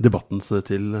debatten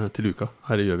til uka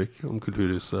her i Gjøvik, om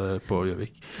Kulturhuset på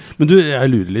Gjøvik. Men du, jeg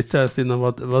lurer litt, Stina,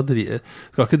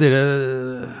 skal ikke dere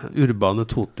urbane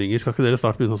totninger, skal ikke dere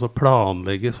snart begynne å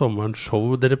planlegge sommerens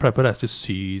show? Dere pleier på å reise til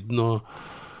Syden, og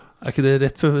er ikke det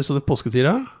rett før sånne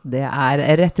påsketida? Det er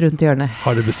rett rundt hjørnet.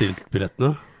 Har dere bestilt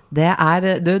billettene? Dette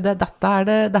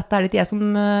er litt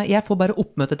jeg får bare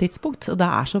oppmøtetidspunkt, og det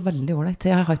er så veldig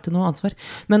ordentlig, jeg har ikke noe ansvar.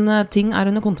 Men ting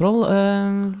er under kontroll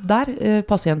der.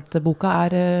 Pasientboka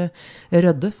er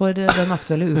rødde for den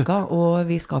aktuelle uka, og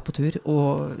vi skal på tur,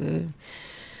 og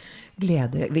vi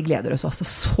gleder oss altså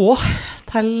så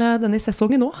til denne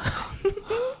sesongen nå.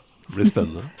 Det blir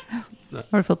spennende.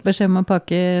 Har du fått beskjed om å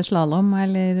pakke slalom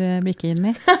eller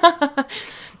bikini?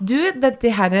 Du,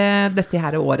 dette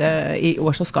her året, i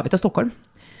år så skal vi til Stockholm.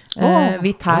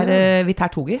 Vi tar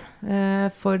toget,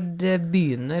 for det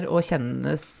begynner å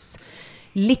kjennes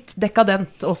litt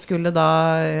dekadent å skulle da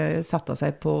sette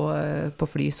seg på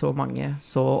fly så mange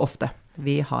så ofte.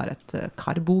 Vi har et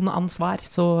karbonansvar,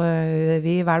 så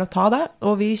vi velger å ta det,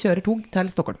 og vi kjører tog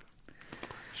til Stockholm.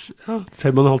 Ja,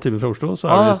 5,5 timer fra Oslo, så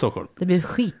er vi i Stockholm. Det blir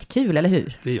skitkul, eller hur?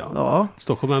 Ja,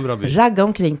 Stockholm er en bra by. Ragga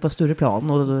omkring på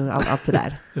Stureplan og alt det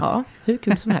der. Ja, hur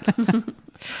kul som helst.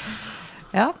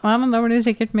 Ja, men da blir det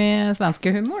sikkert mye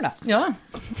svenske humor, da. Ja.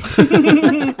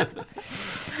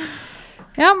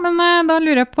 Ja, men da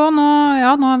lurer jeg på, nå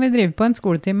har vi drivet på en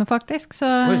skoletime faktisk,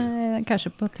 så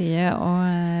kanskje på tide å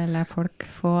la folk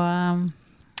få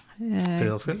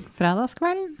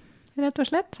fredagskvelden, rett og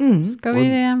slett. Skal vi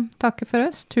takke for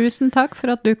oss? Tusen takk for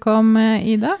at du kom,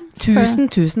 Ida. Tusen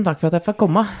takk for at jeg fikk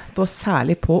komme,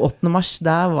 særlig på 8. mars.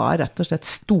 Det var rett og slett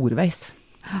storveis.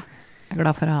 Jeg er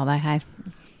glad for å ha deg her.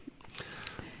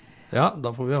 Ja,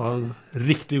 da får vi ha en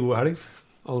riktig god helg,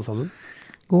 alle sammen.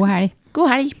 God helg. God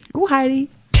helg.